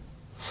in there,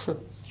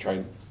 try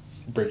and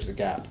bridge the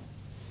gap.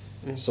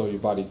 So your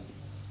body,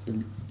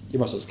 your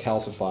muscles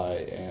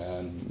calcify,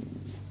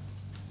 and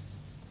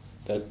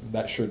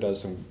that sure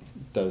does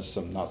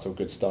some not so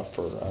good stuff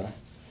for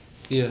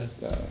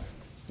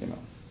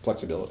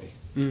flexibility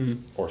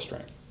or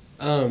strength.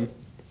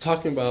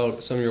 Talking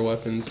about some of your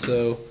weapons,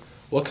 so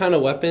what kind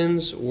of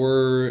weapons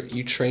were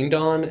you trained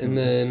on, and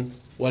then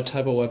what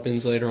type of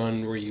weapons later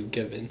on were you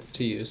given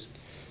to use?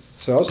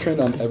 So I was trained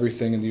on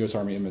everything in the U.S.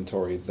 Army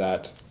inventory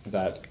that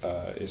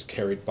is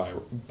carried by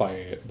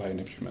an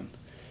infantryman.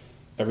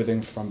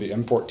 Everything from the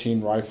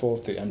M14 rifle,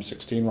 the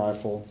M16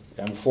 rifle,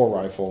 M4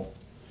 rifle.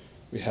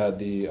 We had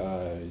the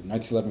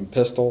 1911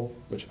 pistol,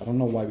 which I don't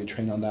know why we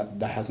trained on that.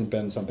 That hasn't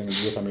been something in the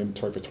U.S. Army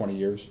inventory for 20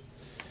 years.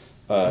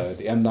 The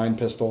M9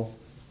 pistol.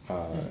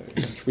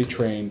 We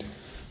trained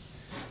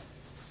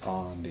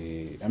on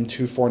the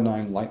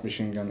M249 light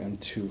machine gun,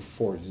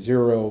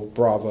 M240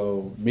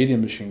 Bravo medium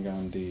machine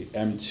gun, the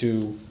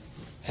M2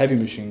 heavy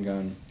machine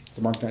gun,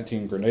 the Mark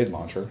 19 grenade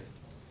launcher,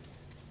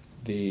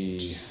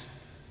 the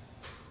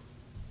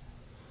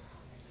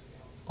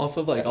off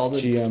of like all the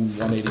GM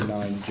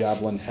 189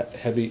 Javelin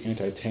heavy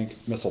anti-tank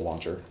missile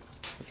launcher,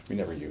 which we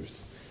never used,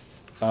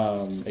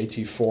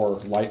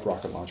 AT4 light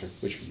rocket launcher,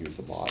 which we used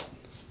a lot.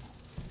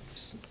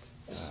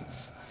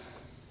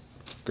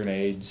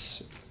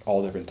 Grenades,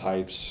 all different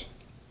types.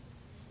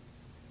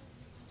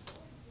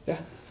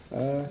 Yeah.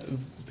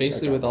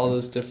 Basically, with all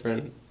those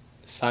different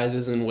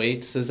sizes and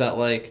weights, does that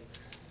like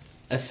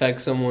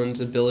affect someone's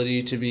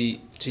ability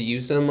to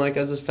use them like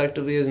as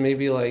effectively as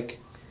maybe like,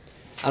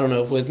 I don't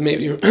know, with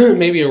maybe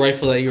maybe a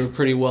rifle that you were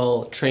pretty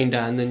well trained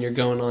at, and then you're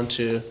going on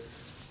to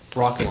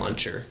rocket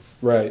launcher?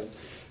 Right.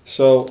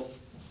 So.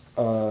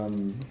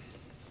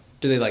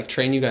 Do they like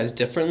train you guys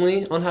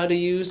differently on how to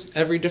use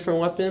every different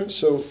weapon?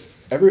 So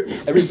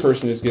every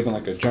person is given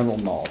like a general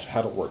knowledge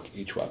how to work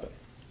each weapon,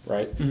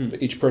 right?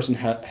 But each person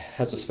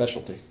has a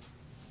specialty.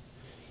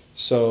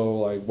 So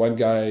like one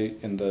guy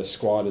in the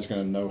squad is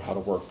going to know how to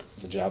work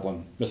the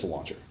Javelin missile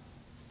launcher,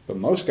 but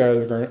most guys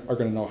are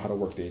going to know how to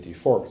work the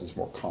AT4 because it's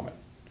more common.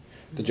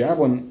 The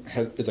Javelin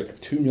is like a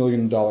 $2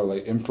 million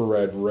like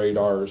infrared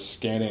radar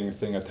scanning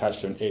thing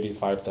attached to an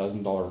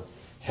 $85,000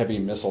 heavy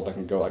missile that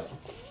can go like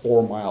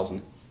 4 miles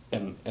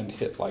and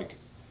hit like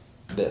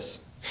this,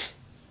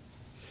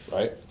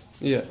 right?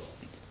 Yeah.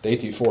 The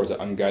AT4 is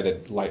an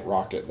unguided light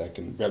rocket that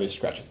can barely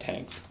scratch a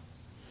tank.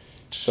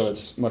 So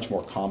it's much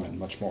more common,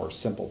 much more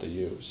simple to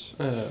use.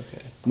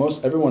 Okay.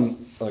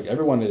 Everyone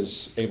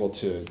is able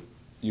to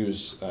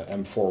use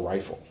M4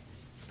 rifle.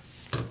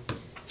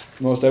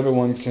 Most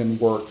everyone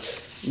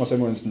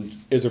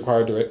is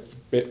required to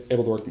be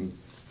able to work in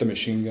the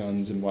machine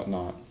guns and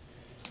whatnot.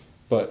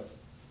 But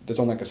there's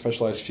only like a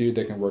specialized few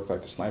that can work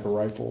like the sniper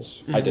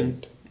rifles. I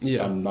didn't.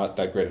 Yeah. I'm not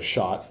that great a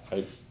shot.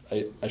 I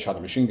shot a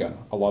machine gun.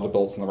 A lot of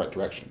bullets in the right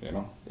direction,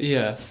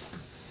 Yeah.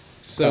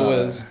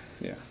 So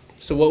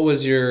So what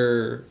was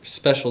your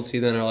specialty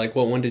then, or like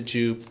what weapon did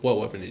you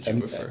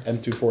prefer?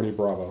 M240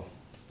 Bravo,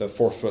 the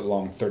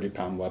 4-foot-long,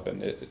 30-pound weapon.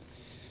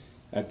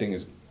 That thing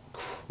is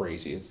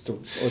crazy. It's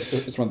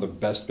one of the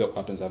best built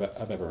weapons I've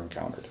ever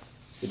encountered.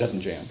 It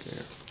doesn't jam.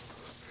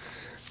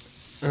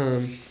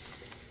 Yeah.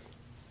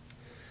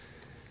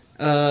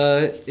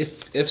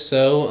 If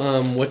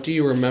so, what do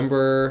you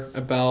remember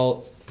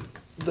about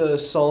the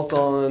assault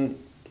on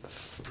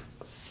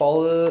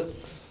The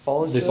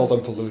assault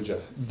on Fallujah.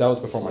 That was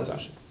before my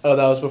time. Oh,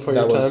 that was before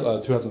your time? That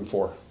was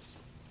 2004.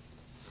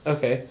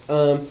 Okay.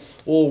 Well,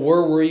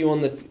 where were you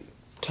on the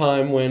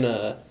time when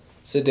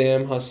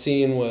Saddam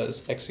Hussein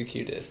was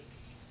executed?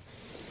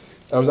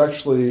 I was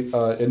actually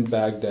in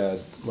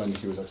Baghdad when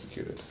he was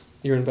executed.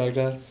 You were in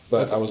Baghdad?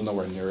 But okay. I was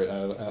nowhere near it,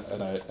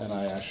 and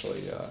I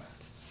actually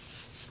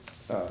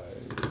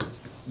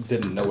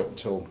didn't know it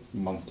until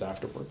months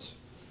afterwards.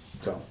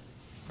 So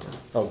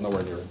I was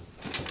nowhere near it.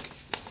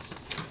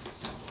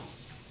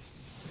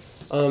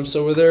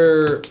 So were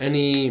there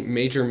any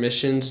major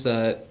missions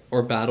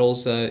or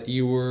battles that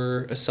you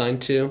were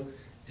assigned to,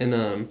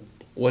 and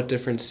what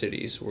different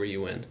cities were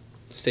you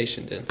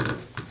stationed in?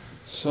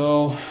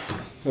 So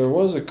there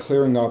was a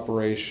clearing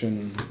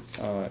operation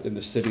in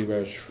the city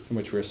in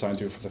which we were assigned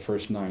to for the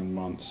first 9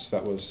 months.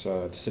 That was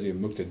the city of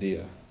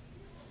Muqtadiya.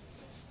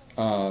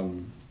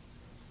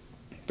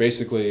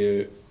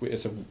 Basically,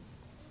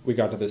 we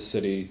got to this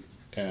city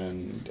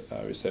and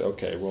we said,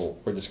 okay, well,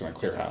 we're just going to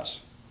clear house.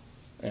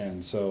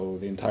 And so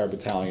the entire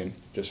battalion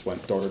just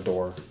went door to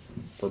door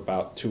for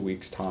about 2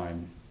 weeks'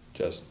 time,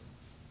 just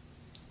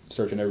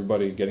searching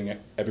everybody, getting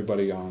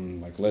everybody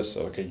on like lists.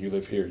 So, okay, you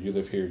live here, you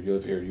live here, you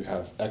live here. You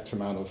have X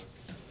amount of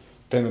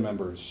family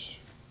members.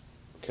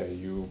 Okay,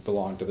 you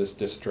belong to this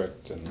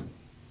district, and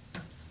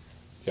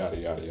yada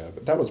yada yada.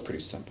 But that was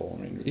pretty simple.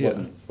 I mean, it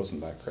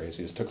wasn't that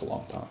crazy. It just took a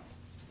long time.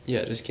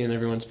 Yeah, just getting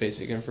everyone's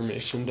basic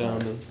information down.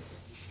 Right. And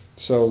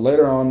So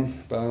later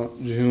on,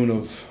 about June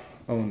of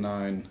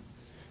 '09,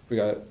 we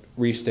got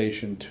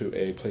restationed to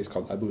a place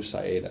called Abu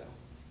Saida.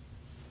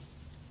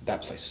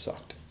 That place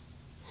sucked.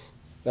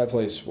 That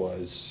place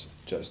was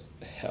just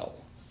hell.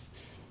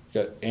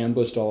 We got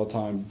ambushed all the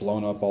time,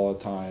 blown up all the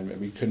time,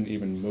 and we couldn't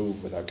even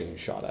move without getting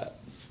shot at.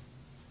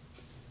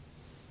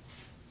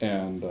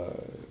 And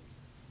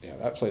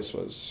that place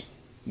was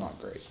not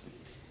great.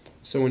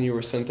 so when you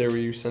were sent there, were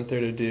you sent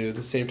there to do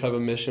the same type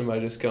of mission by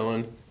just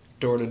going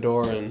door to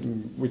door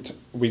and? We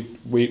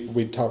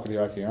talk with the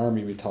Iraqi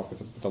army. We talk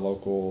with the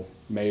local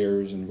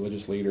mayors and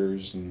religious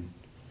leaders, and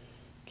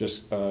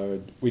just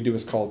we do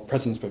what's called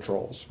presence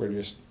patrols, where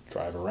you just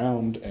drive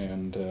around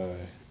and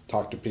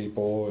talk to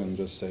people and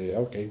just say,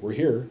 okay, we're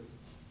here.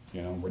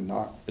 You know, we're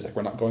not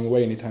going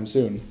away anytime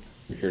soon.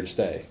 We're here to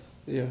stay.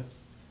 Yeah.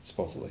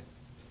 Supposedly.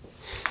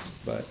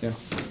 But yeah,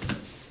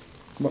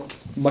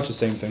 much the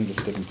same thing,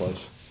 just a different place.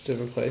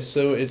 Different place.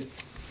 So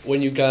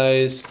when you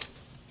guys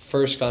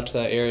first got to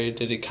that area,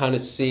 did it kind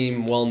of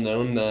seem well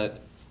known that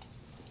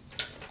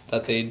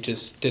they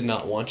just did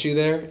not want you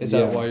there? Is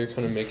that why you're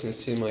kind of making it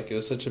seem like it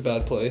was such a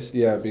bad place?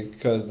 Yeah,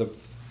 because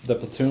the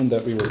platoon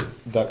that we were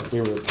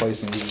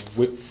replacing,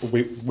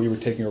 we were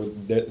taking over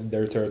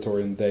their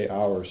territory and they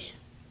ours,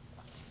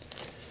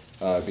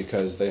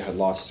 because they had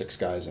lost 6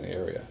 guys in the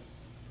area.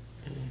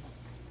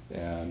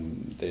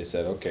 And they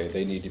said, okay,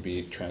 they need to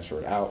be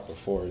transferred out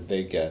before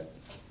they get,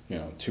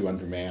 too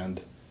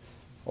undermanned,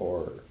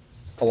 or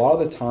a lot of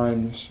the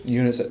times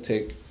units that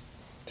take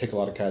a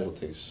lot of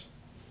casualties,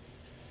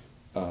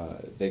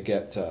 they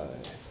can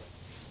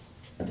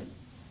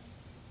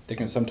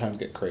sometimes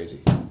get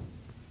crazy,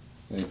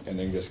 and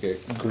they just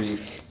get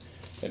grief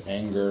and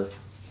anger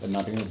and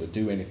not being able to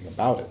do anything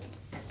about it.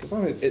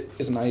 Because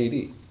it's an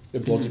IED,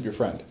 it blows up your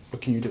friend.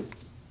 What can you do?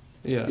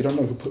 Yeah. You don't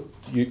know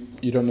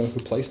you don't know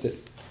who placed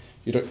it.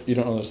 You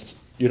don't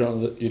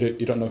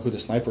know who the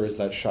sniper is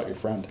that shot your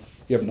friend.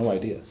 You have no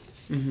idea.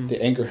 Mm-hmm.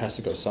 The anger has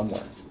to go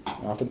somewhere.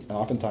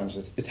 Oftentimes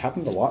it's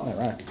happened a lot in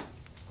Iraq,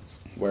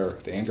 where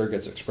the anger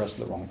gets expressed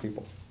to the wrong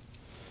people.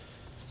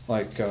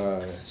 Like,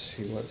 let's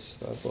see, what's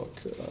the book?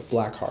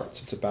 Black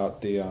Hearts. It's about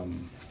the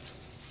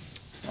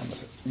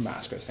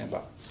mask I stand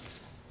by.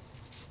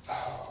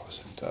 Oh, was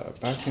it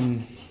back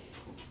in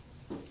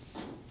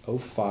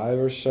 '05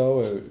 or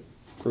so? A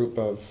group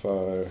of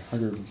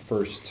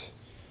 101st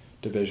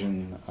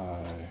Division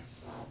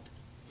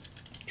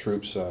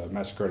troops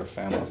massacred a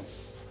family.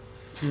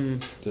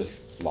 Just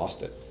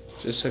lost it.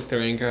 Just took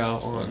their anger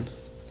out on.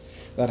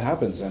 That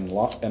happens, and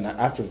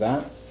after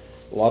that,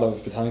 a lot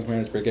of battalion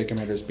commanders, brigade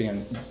commanders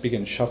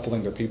begin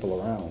shuffling their people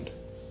around.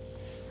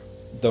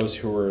 Those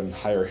who were in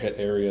higher hit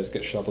areas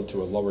get shuffled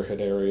to a lower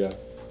hit area,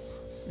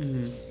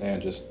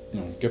 and just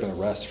given a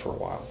rest for a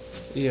while.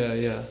 Yeah,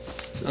 yeah.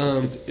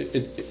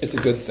 It's a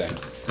good thing.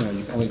 You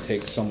can only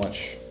take so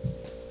much.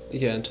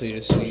 Yeah, until you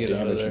just get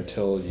out of there.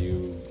 Until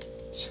you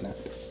snap.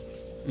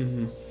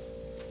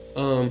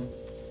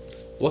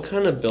 What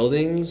kind of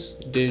buildings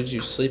did you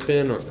sleep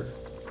in, or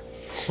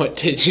what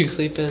did you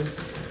sleep in?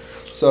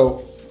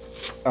 So,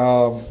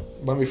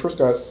 when we first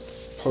got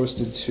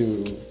posted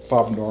to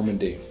FOB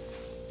Normandy,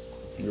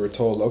 we were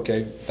told,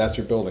 okay, that's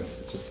your building.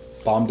 It's a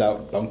bombed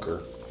out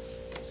bunker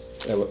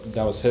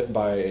that was hit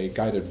by a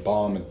guided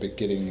bomb at the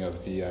beginning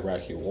of the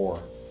Iraqi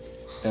war.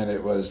 And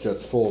it was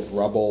just full of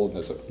rubble, and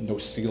there's no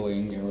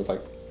ceiling, and we're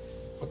like,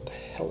 what the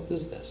hell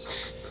is this?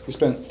 We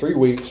spent 3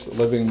 weeks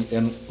living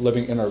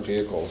in our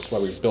vehicles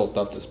while we built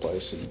up this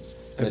place and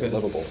made it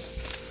livable,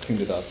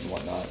 cleaned it up and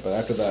whatnot. But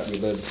after that, we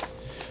lived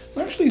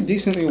actually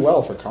decently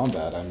well for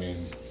combat. I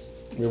mean,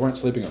 we weren't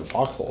sleeping in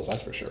foxholes,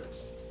 that's for sure.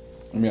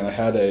 I mean, I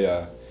had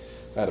a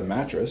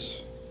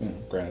mattress.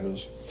 Granted, it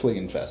was flea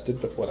infested,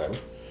 but whatever.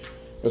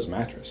 It was a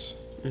mattress,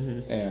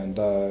 and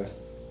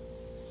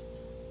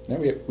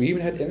we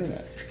even had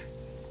internet.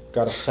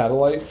 Got a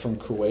satellite from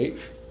Kuwait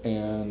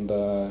and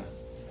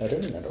had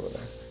internet over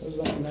there. It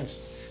was actually nice.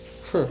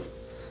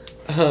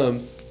 Huh.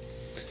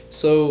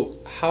 So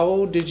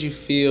how did you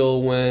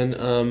feel when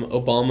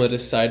Obama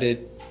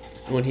decided,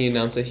 when he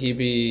announced that he'd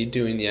be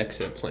doing the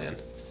exit plan?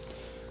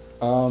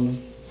 At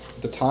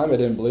the time, I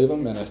didn't believe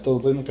him, and I still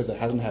believe him because it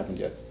hasn't happened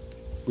yet.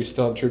 We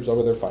still have troops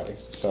over there fighting,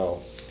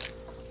 so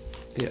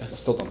yeah, I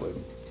still don't believe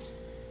him.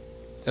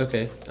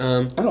 Okay.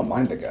 I don't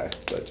mind the guy,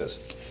 but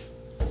just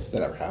that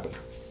never happened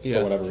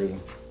for whatever reason.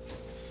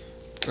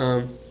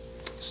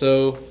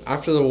 So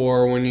after the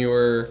war, when you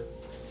were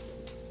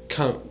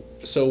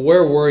so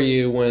where were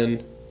you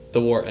when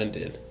the war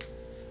ended?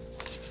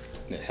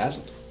 It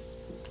hasn't.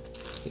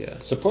 Yeah.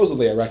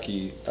 Supposedly,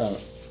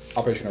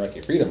 Operation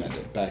Iraqi Freedom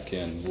ended back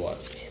in what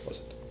was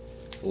it,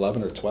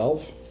 11 or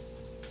 12?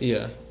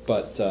 Yeah.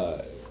 But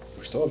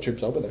we still have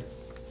troops over there.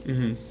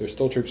 There's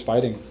still troops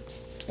fighting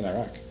in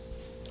Iraq.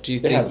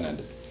 It hasn't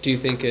ended. Do you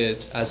think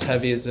it's as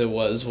heavy as it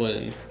was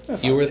when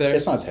you were there?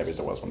 It's not as heavy as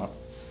it was when I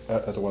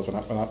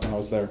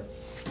was there.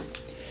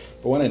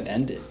 But when it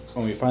ended,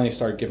 when we finally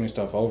started giving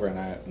stuff over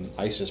and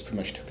ISIS pretty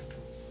much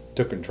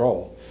took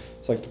control,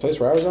 it's like the place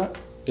where I was at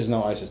is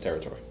now ISIS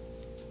territory.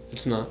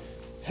 It's not.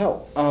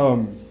 Hell,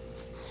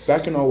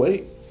 back in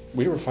 '08,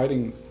 we were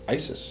fighting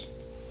ISIS.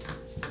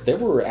 They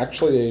were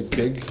actually a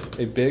big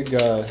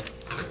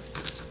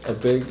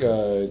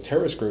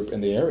terrorist group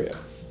in the area,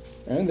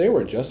 and they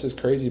were just as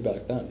crazy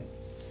back then.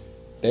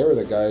 They were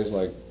the guys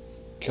like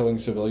killing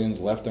civilians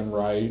left and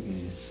right,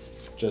 and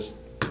just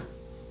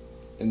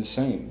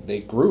insane.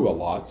 They grew a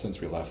lot since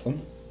we left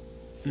them,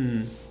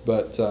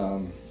 but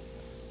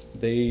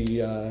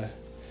the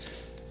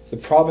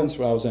province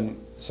where I was in.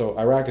 So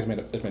Iraq is made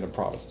of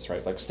provinces,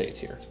 right? Like states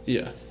here.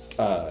 Yeah.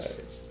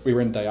 We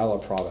were in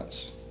Diyala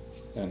province,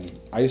 and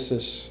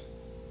ISIS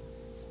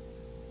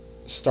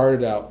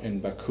started out in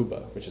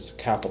Bakuba, which is the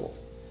capital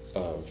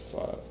of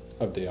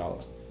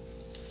Diyala,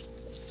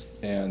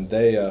 and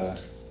they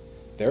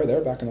were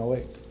there back in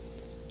 '08.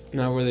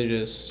 Now were they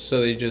just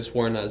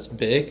weren't as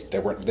big? They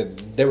were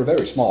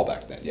very small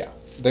back then. Yeah,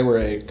 they were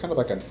a kind of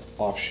like an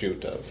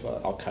offshoot of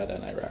Al Qaeda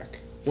in Iraq.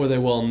 Were they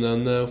well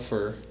known though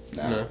for?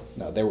 No,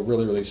 they were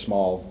really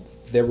small.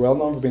 They were well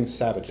known for being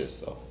savages,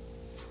 though.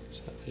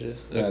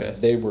 Savages. Okay.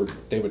 They would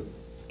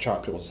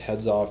chop people's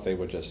heads off. They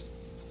would just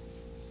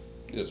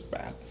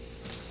bad.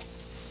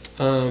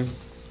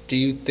 Do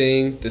you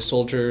think the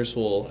soldiers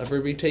will ever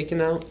be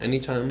taken out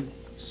anytime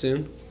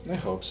soon? I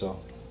hope so.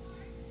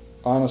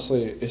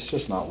 Honestly, it's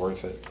just not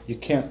worth it. You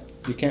can't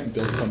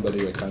build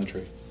somebody a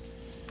country.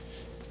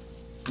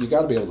 You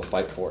got to be able to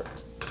fight for it.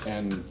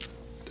 And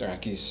the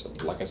Iraqis,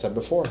 like I said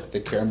before, they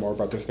care more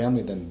about their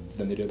family than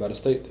they do about a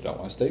state. They don't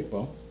want a state.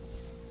 Well,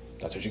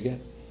 that's what you get.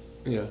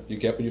 Yeah. You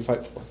get what you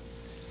fight for.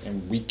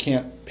 And we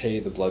can't pay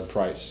the blood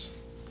price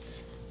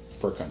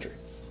for a country,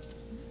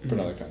 for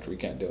another country. We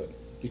can't do it.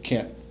 You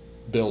can't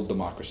build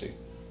democracy.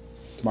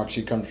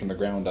 Democracy comes from the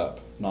ground up,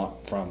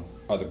 not from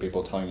other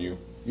people telling you,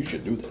 you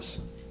should do this.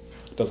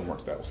 It doesn't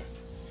work that way.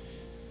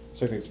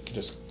 So I think you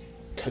just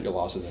cut your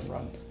losses and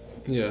run.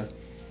 Yeah.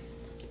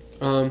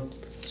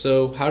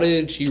 So how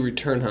did you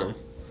return home?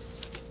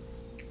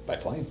 By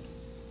plane.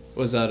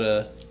 Was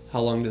that how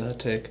long did that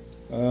take?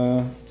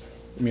 You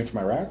mean from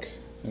Iraq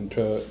and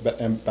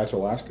back to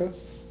Alaska?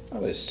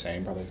 Probably the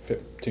same, probably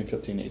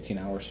 15, 18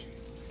 hours.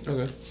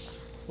 Okay.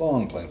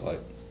 Long plane flight.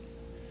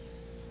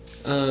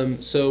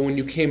 So when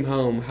you came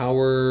home, how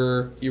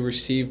were you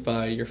received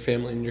by your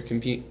family and your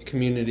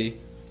community?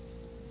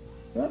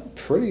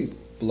 Pretty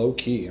low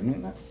key. I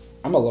mean,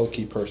 I'm a low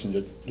key person.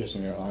 Just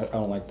you know, I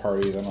don't like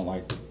parties. I don't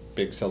like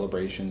big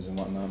celebrations and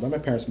whatnot. But my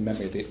parents met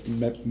me at the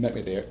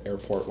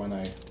airport when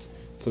I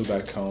flew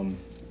back home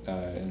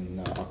in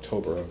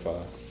October of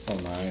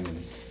 '09,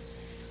 and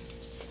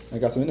I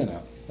got some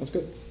In-N-Out. That's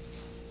good.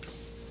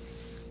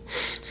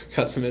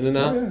 Got some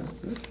In-N-Out? Oh,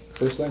 yeah.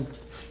 First thing.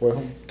 Way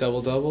home.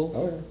 Double.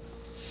 Oh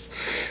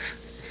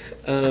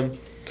yeah.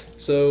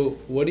 So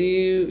what do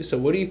you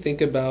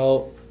think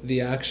about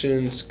the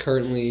actions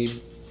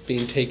currently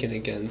being taken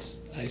against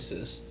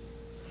ISIS?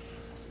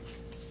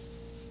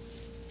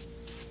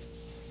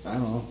 I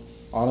don't know.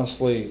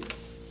 Honestly,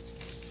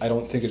 I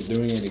don't think it's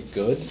doing any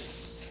good.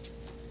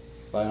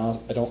 But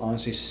I don't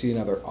honestly see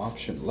another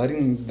option.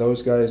 Letting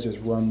those guys just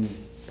run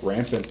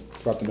rampant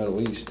throughout the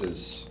Middle East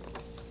is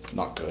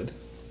not good.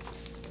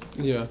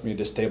 Yeah. I mean,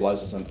 it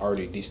destabilizes an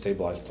already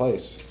destabilized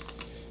place.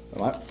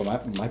 But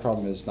my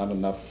problem is not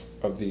enough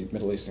of the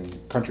Middle Eastern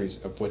countries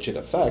of which it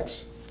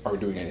affects are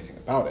doing anything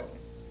about it.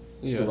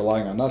 Yeah. They're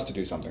relying on us to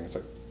do something. It's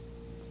like,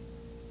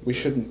 we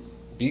shouldn't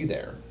be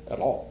there at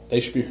all. They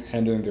should be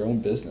handling their own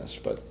business,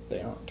 but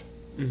they aren't.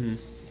 Mm-hmm.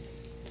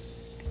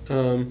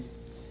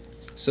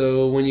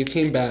 So when you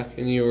came back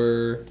and you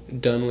were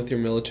done with your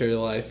military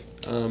life,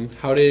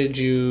 how did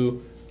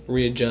you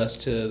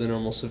readjust to the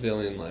normal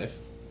civilian life?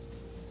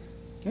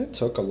 It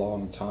took a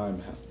long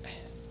time.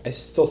 I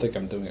still think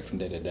I'm doing it from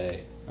day to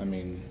day. I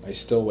mean, I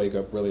still wake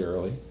up really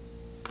early.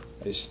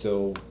 I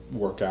still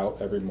work out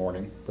every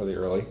morning really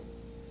early.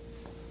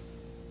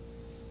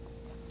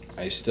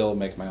 I still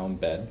make my own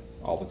bed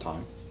all the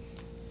time.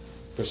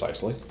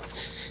 Precisely.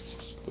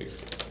 It's weird.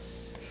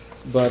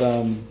 But,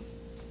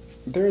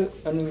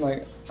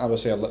 like,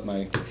 obviously I let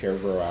my hair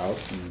grow out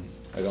and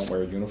I don't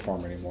wear a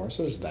uniform anymore,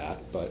 so there's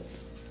that, but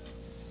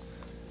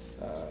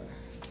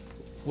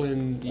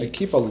I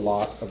keep a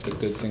lot of the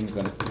good things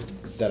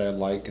that I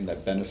like and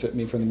that benefit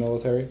me from the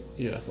military.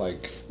 Yeah.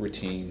 Like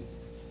routine,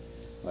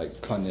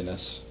 like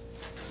cleanliness,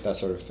 that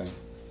sort of thing.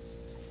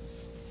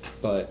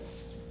 But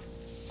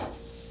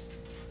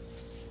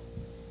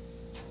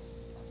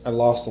I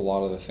lost a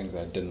lot of the things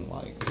that I didn't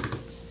like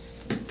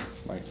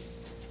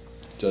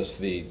just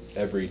the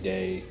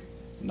everyday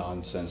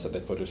nonsense that they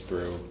put us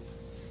through.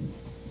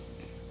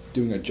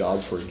 Doing a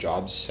job for a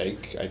job's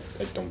sake, I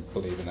don't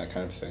believe in that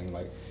kind of thing.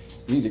 Like,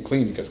 you need to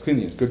clean because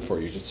cleaning is good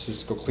for you.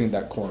 Just go clean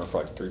that corner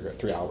for like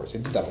three hours. They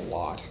do that a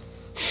lot.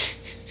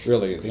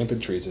 Really, the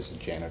infantry is just a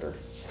janitor,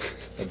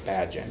 a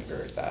bad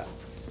janitor at that.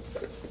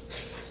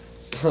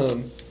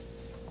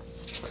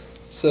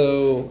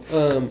 So,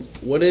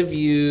 what have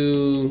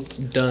you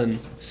done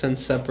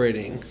since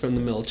separating from the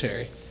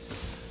military?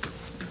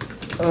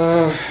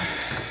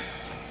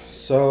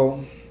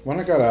 So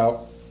when I got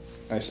out,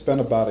 I spent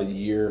about a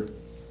year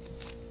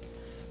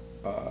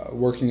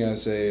working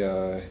as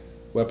a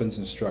weapons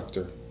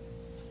instructor,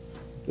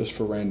 just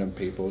for random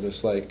people,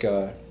 just like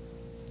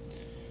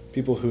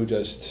people who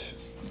just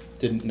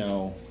didn't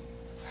know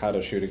how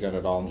to shoot a gun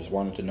at all and just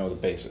wanted to know the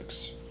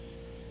basics.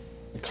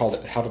 I called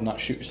it "How to Not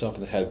Shoot Yourself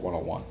in the Head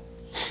 101."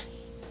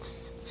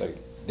 It's like,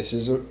 this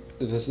is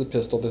a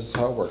pistol, this is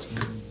how it works,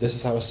 this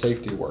is how a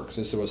safety works,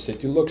 this is what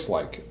safety looks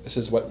like, this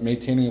is what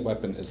maintaining a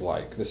weapon is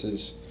like, this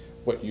is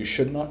what you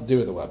should not do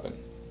with a weapon.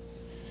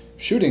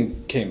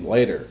 Shooting came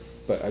later,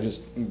 but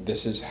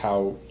this is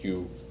how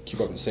you keep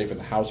a weapon safe in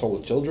the household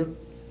with children.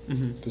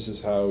 Mm-hmm. This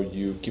is how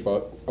you keep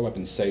a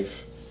weapon safe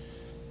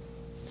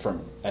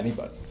from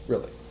anybody,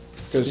 really.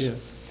 Because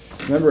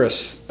I remember a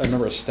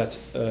stat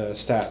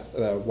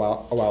a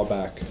while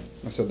back.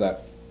 I said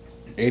that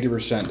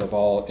 80% of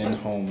all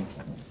in-home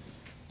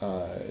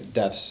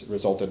deaths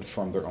resulted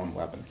from their own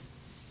weapon.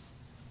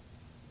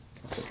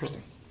 That's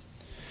interesting.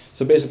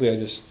 So basically, I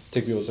just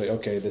take people and say,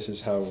 okay, this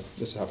is how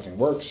everything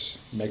works.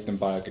 Make them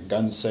buy like a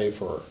gun safe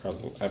or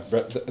at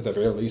the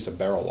very least a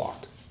barrel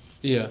lock.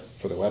 Yeah.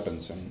 For their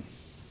weapons, and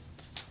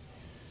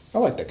I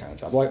like that kind of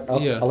job.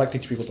 I like to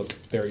teach people the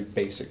very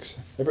basics.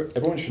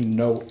 Everyone should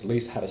know at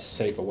least how to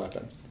save a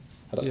weapon,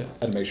 how to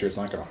make sure it's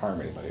not going to harm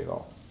anybody at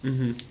all.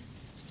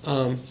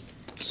 Mm-hmm.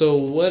 So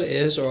what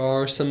is or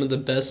are some of the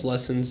best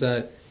lessons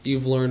that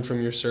you've learned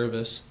from your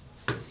service?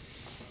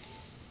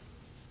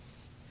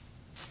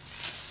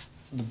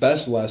 The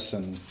best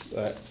lesson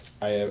that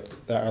I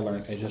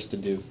learned is just to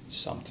do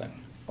something.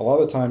 A lot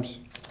of the times,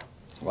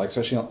 like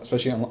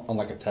especially on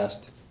like a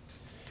test,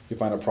 you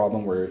find a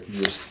problem where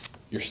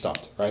you're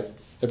stumped, right?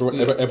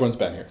 Everyone's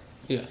been here.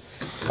 Yeah.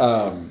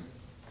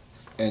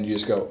 And you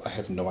just go, I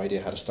have no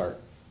idea how to start.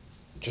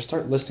 Just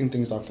start listing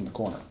things off in the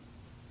corner.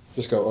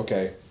 Just go,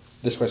 okay,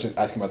 this question,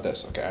 asking about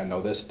this. Okay, I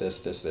know this.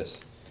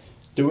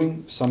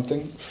 Doing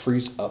something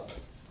frees up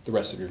the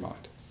rest of your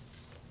mind.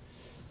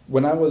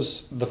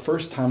 The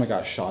first time I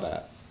got shot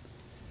at,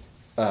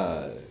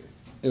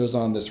 it was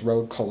on this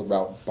road called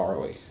Route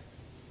Barley.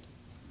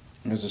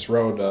 It was this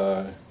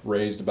road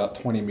raised about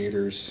 20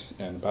 meters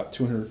and about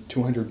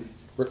 200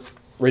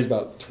 raised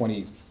about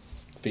 20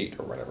 feet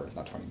or whatever,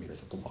 not 20 meters,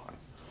 that's a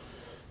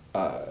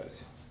lot.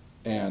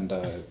 And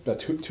about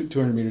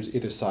 200 meters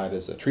either side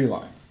is a tree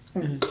line.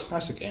 Mm-hmm.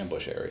 Classic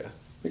ambush area.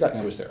 We got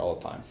ambushed there all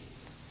the time.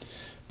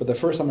 But the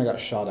first time I got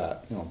shot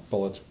at,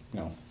 bullets,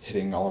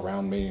 hitting all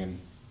around me and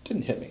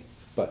didn't hit me.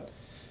 But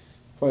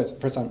the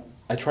first time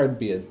I tried to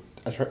be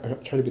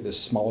the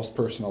smallest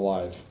person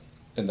alive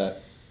in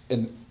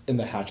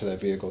the hatch of that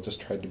vehicle. Just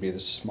tried to be the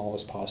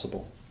smallest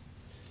possible.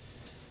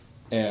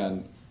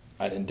 And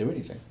I didn't do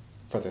anything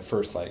for the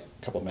first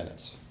couple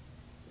minutes.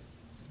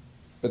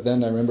 But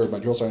then I remember my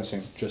drill sergeant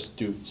saying, just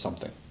do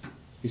something.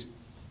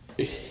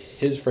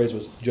 His phrase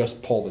was,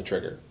 just pull the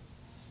trigger.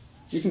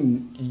 You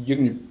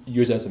can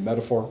use it as a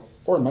metaphor,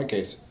 or in my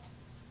case,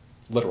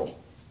 literal.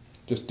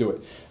 Just do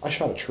it. I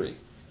shot a tree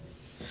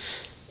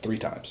 3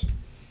 times.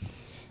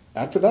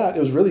 After that, it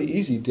was really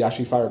easy to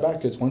actually fire back,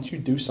 because once you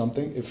do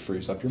something, it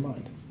frees up your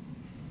mind.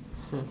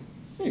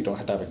 You don't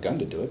have to have a gun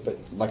to do it, but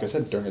like I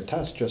said, during a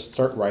test, just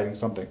start writing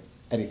something,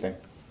 anything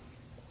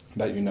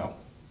that you know.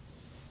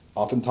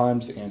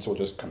 Oftentimes, the answer will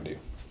just come to you.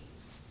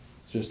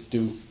 Just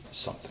do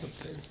something.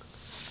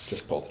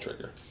 Just pull the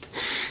trigger.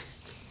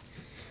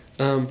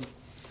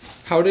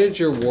 How did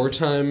your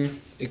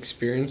wartime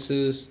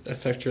experiences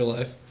affect your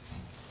life?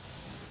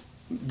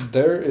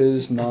 There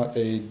is not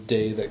a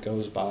day that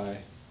goes by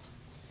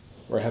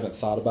where I haven't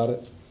thought about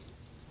it.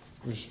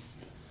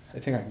 I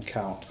think I can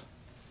count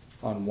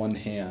on one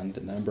hand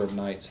the number of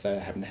nights that I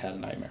haven't had a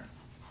nightmare.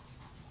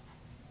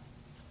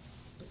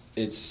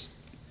 It's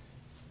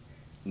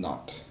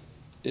not.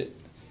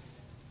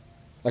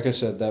 Like I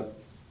said,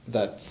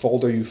 that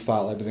folder you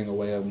file everything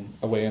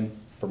away in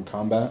from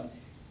combat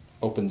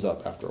opens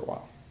up after a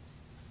while.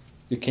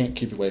 You can't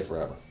keep it away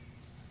forever.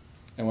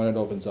 And when it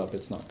opens up,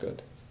 it's not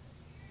good.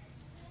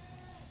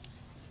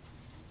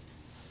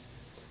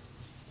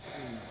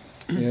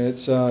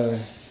 It's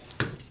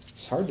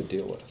hard to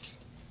deal with.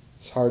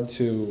 It's hard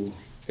to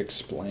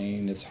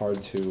explain. It's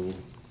hard to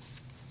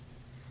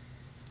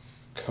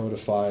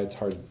codify.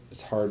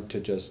 It's hard to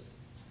just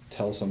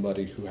tell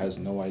somebody who has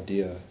no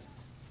idea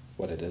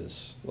what it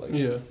is.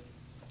 Who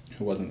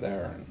wasn't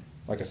there. And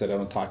like I said, I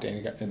don't talk to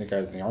any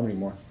guys in the Army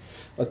anymore.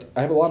 But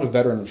I have a lot of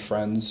veteran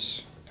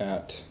friends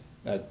at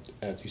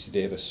UC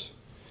Davis,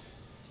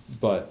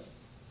 but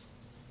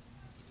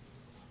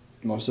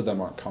most of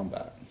them aren't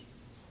combat.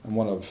 I'm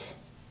one of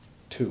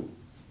 2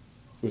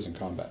 who's in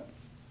combat.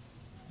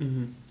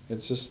 Mm-hmm.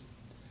 It's just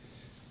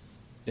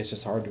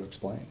hard to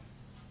explain.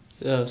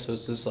 Yeah, so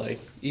it's just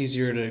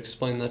easier to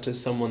explain that to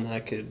someone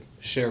that could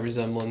share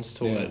resemblance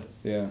to what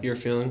you're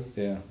feeling.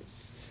 Yeah.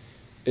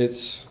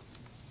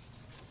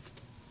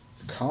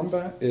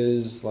 Combat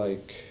is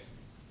like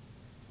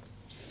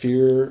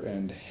fear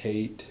and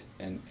hate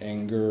and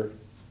anger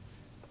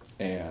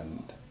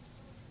and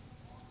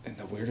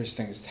the weirdest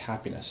thing is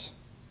happiness,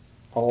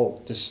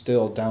 all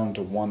distilled down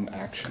to one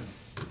action.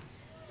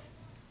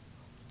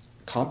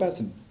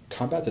 Combat's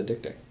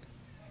addicting.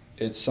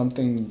 It's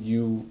something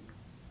you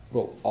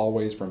will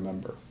always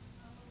remember.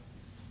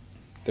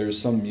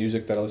 There's some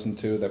music that I listen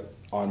to that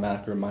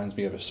automatically reminds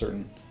me of a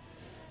certain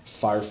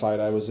firefight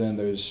I was in.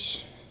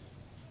 There's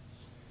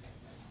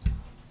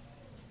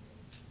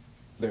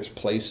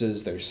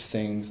places, there's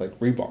things like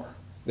rebar.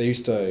 They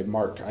used to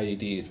mark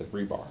IEDs with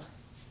rebar.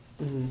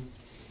 Mm-hmm.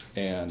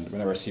 And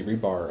whenever I see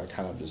rebar, I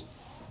kind of just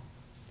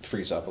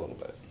freeze up a little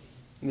bit.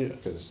 Yeah.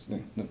 Because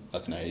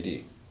that's an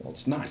IED. Well,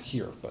 it's not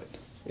here, but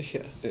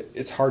Yeah.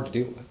 it's hard to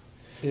deal with.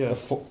 Yeah.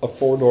 A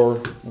four-door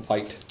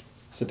white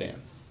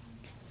sedan.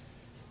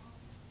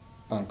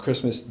 On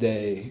Christmas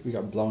Day, we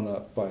got blown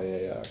up by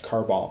a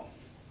car bomb.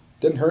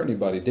 Didn't hurt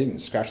anybody, didn't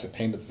scratch the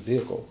paint of the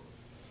vehicle,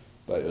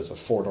 but it was a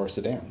four-door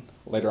sedan.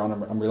 Later on,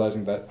 I'm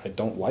realizing that I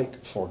don't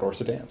like four-door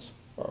sedans,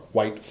 or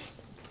white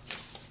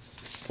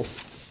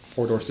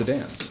four-door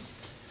sedans.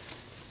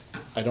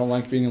 I don't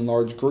like being in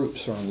large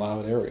groups or in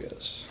loud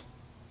areas.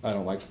 I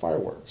don't like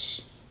fireworks.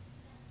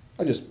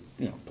 I just,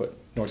 put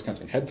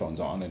noise-canceling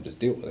headphones on and just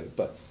deal with it,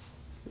 but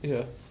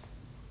Yeah.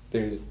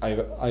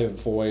 I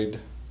avoid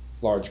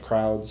large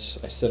crowds.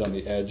 I sit on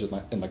the edge in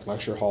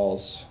lecture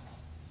halls.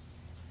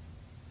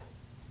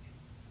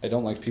 I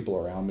don't like people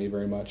around me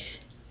very much.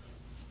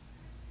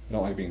 I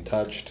don't like being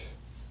touched.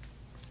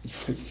 It's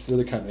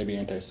really kind of maybe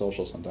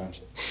antisocial sometimes.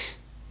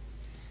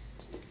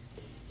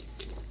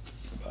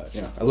 But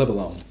I live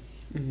alone,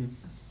 Mm-hmm.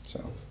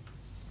 so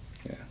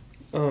yeah.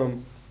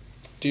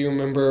 Do you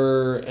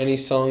remember any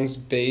songs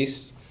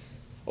based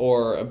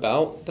or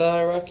about the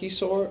Iraqi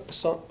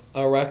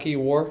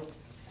war?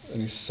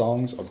 Any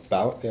songs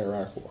about the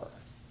Iraq War?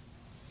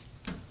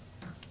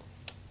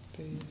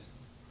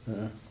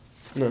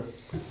 No. No.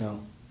 I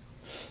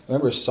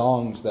remember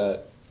songs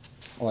that,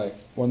 like,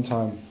 one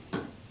time,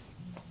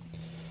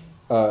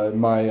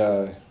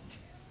 my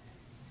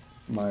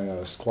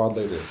squad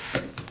leader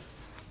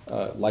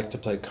liked to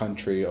play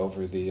country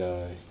over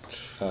the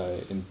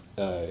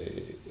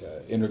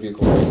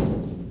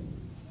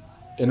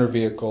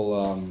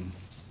inter-vehicle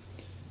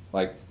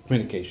like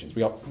communications.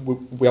 We all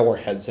wore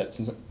headsets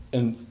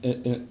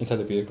inside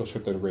the vehicles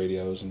with the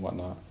radios and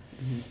whatnot,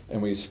 Mm-hmm.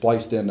 and we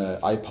spliced in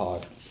an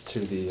iPod to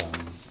the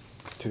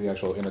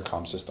actual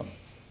intercom system.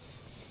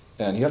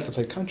 And he had to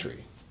play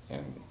country,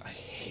 and I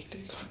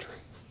hated country.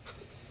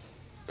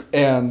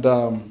 And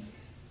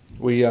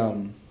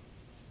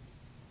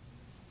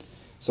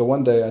so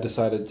one day I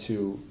decided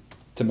to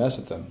mess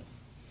with him.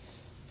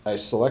 I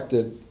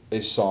selected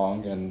a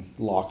song and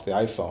locked the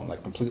iPhone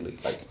completely,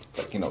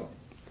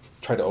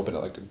 tried to open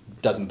it a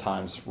dozen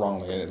times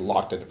wrongly, and it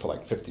locked it for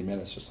 50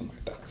 minutes or something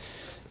like that.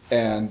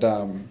 And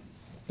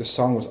the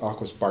song was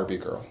Aqua's Barbie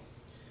Girl.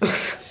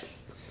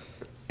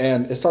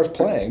 And it starts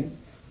playing,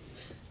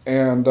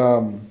 and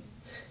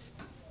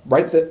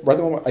right the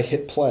moment I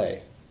hit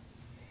play,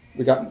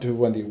 we got into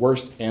one of the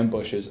worst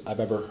ambushes I've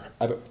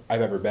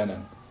ever been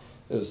in.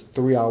 It was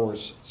 3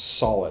 hours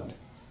solid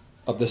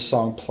of this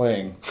song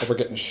playing, of we're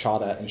getting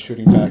shot at and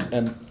shooting back,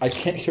 and I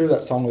can't hear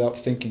that song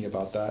without thinking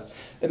about that.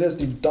 It is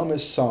the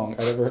dumbest song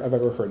I've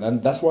ever heard,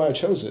 and that's why I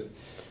chose it.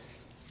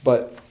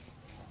 But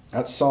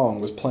that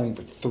song was playing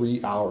for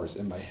 3 hours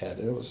in my head.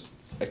 It was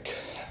like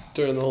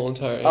During the whole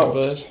entire it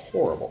was ambush?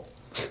 horrible.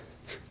 It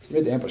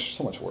made the ambush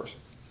so much worse.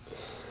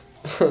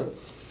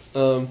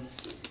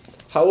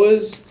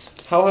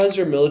 How has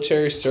your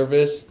military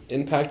service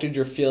impacted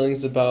your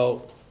feelings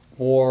about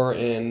war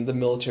and the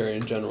military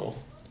in general?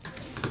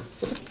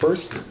 For the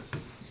first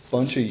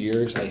bunch of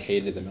years, I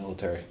hated the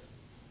military.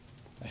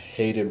 I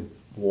hated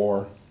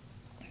war.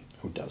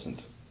 Who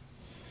doesn't?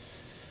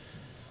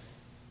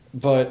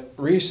 But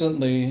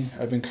recently,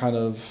 I've been kind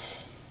of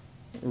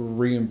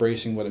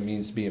re-embracing what it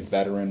means to be a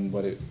veteran,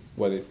 what it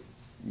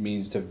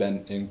means to have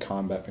been in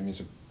combat, what it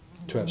means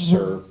to have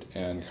served,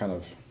 and kind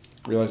of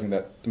realizing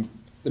that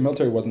the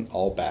military wasn't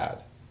all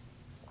bad.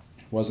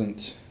 It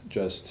wasn't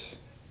just,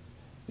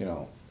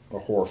 a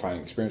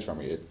horrifying experience for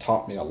me. It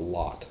taught me a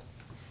lot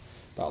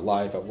about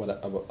life,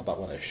 about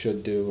what I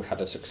should do, how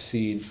to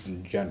succeed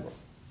in general.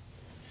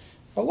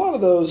 A lot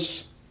of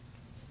those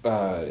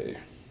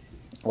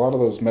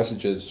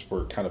messages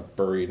were kind of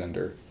buried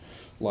under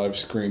a lot of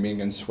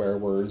screaming and swear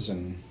words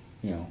and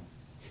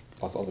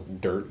lots of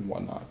dirt and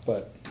whatnot.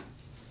 But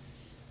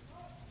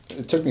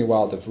it took me a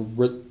while to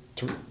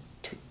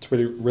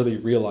really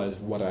realize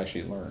what I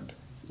actually learned.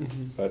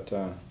 Mm-hmm. But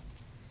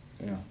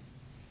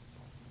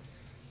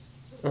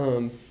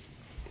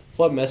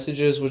What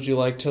messages would you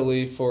like to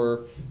leave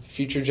for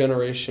future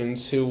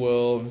generations who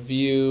will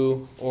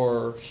view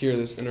or hear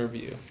this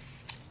interview?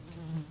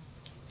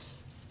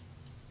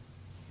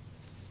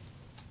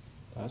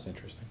 That's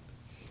interesting.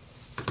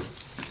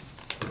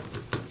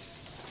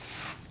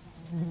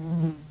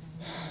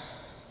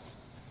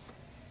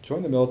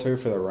 Join the military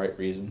for the right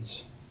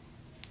reasons.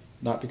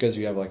 Not because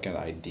you have an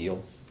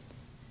ideal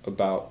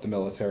about the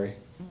military,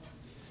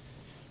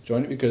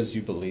 Join it because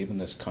you believe in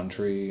this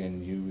country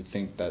and you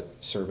think that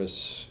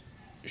service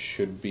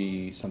should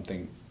be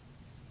something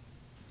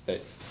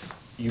that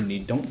you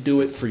need. Don't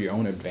do it for your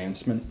own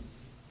advancement,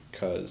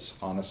 because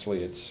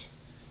honestly it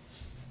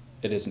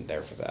isn't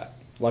there for that.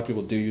 A lot of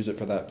people do use it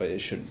for that, but it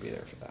shouldn't be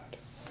there for that.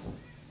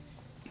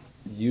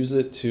 Use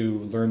it to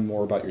learn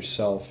more about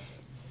yourself,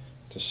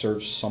 to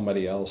serve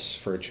somebody else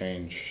for a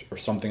change, or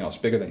something else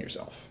bigger than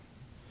yourself.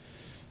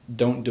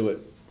 Don't do it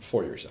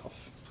for yourself.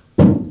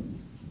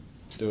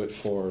 Do it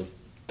for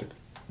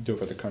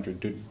the country.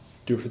 Do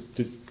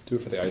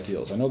it for the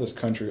ideals. I know this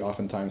country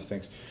oftentimes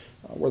thinks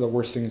we're the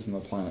worst things on the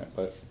planet,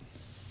 but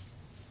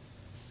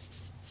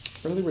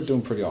really we're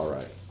doing pretty all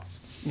right.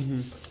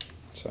 Mm-hmm.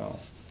 So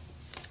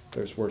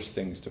there's worse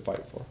things to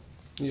fight for.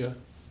 Yeah.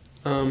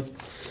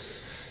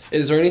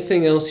 Is there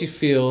anything else you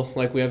feel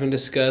like we haven't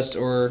discussed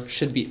or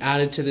should be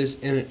added to this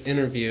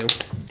interview?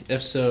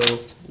 If so,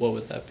 what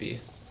would that be?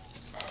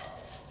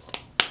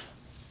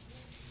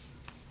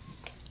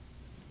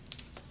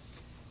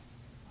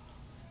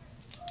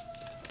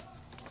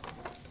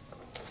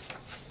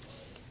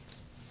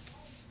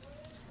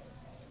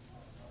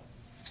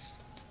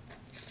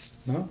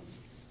 No,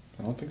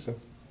 I don't think so.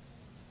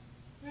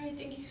 All right,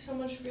 thank you so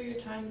much for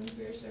your time and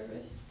for your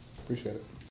service. Appreciate it.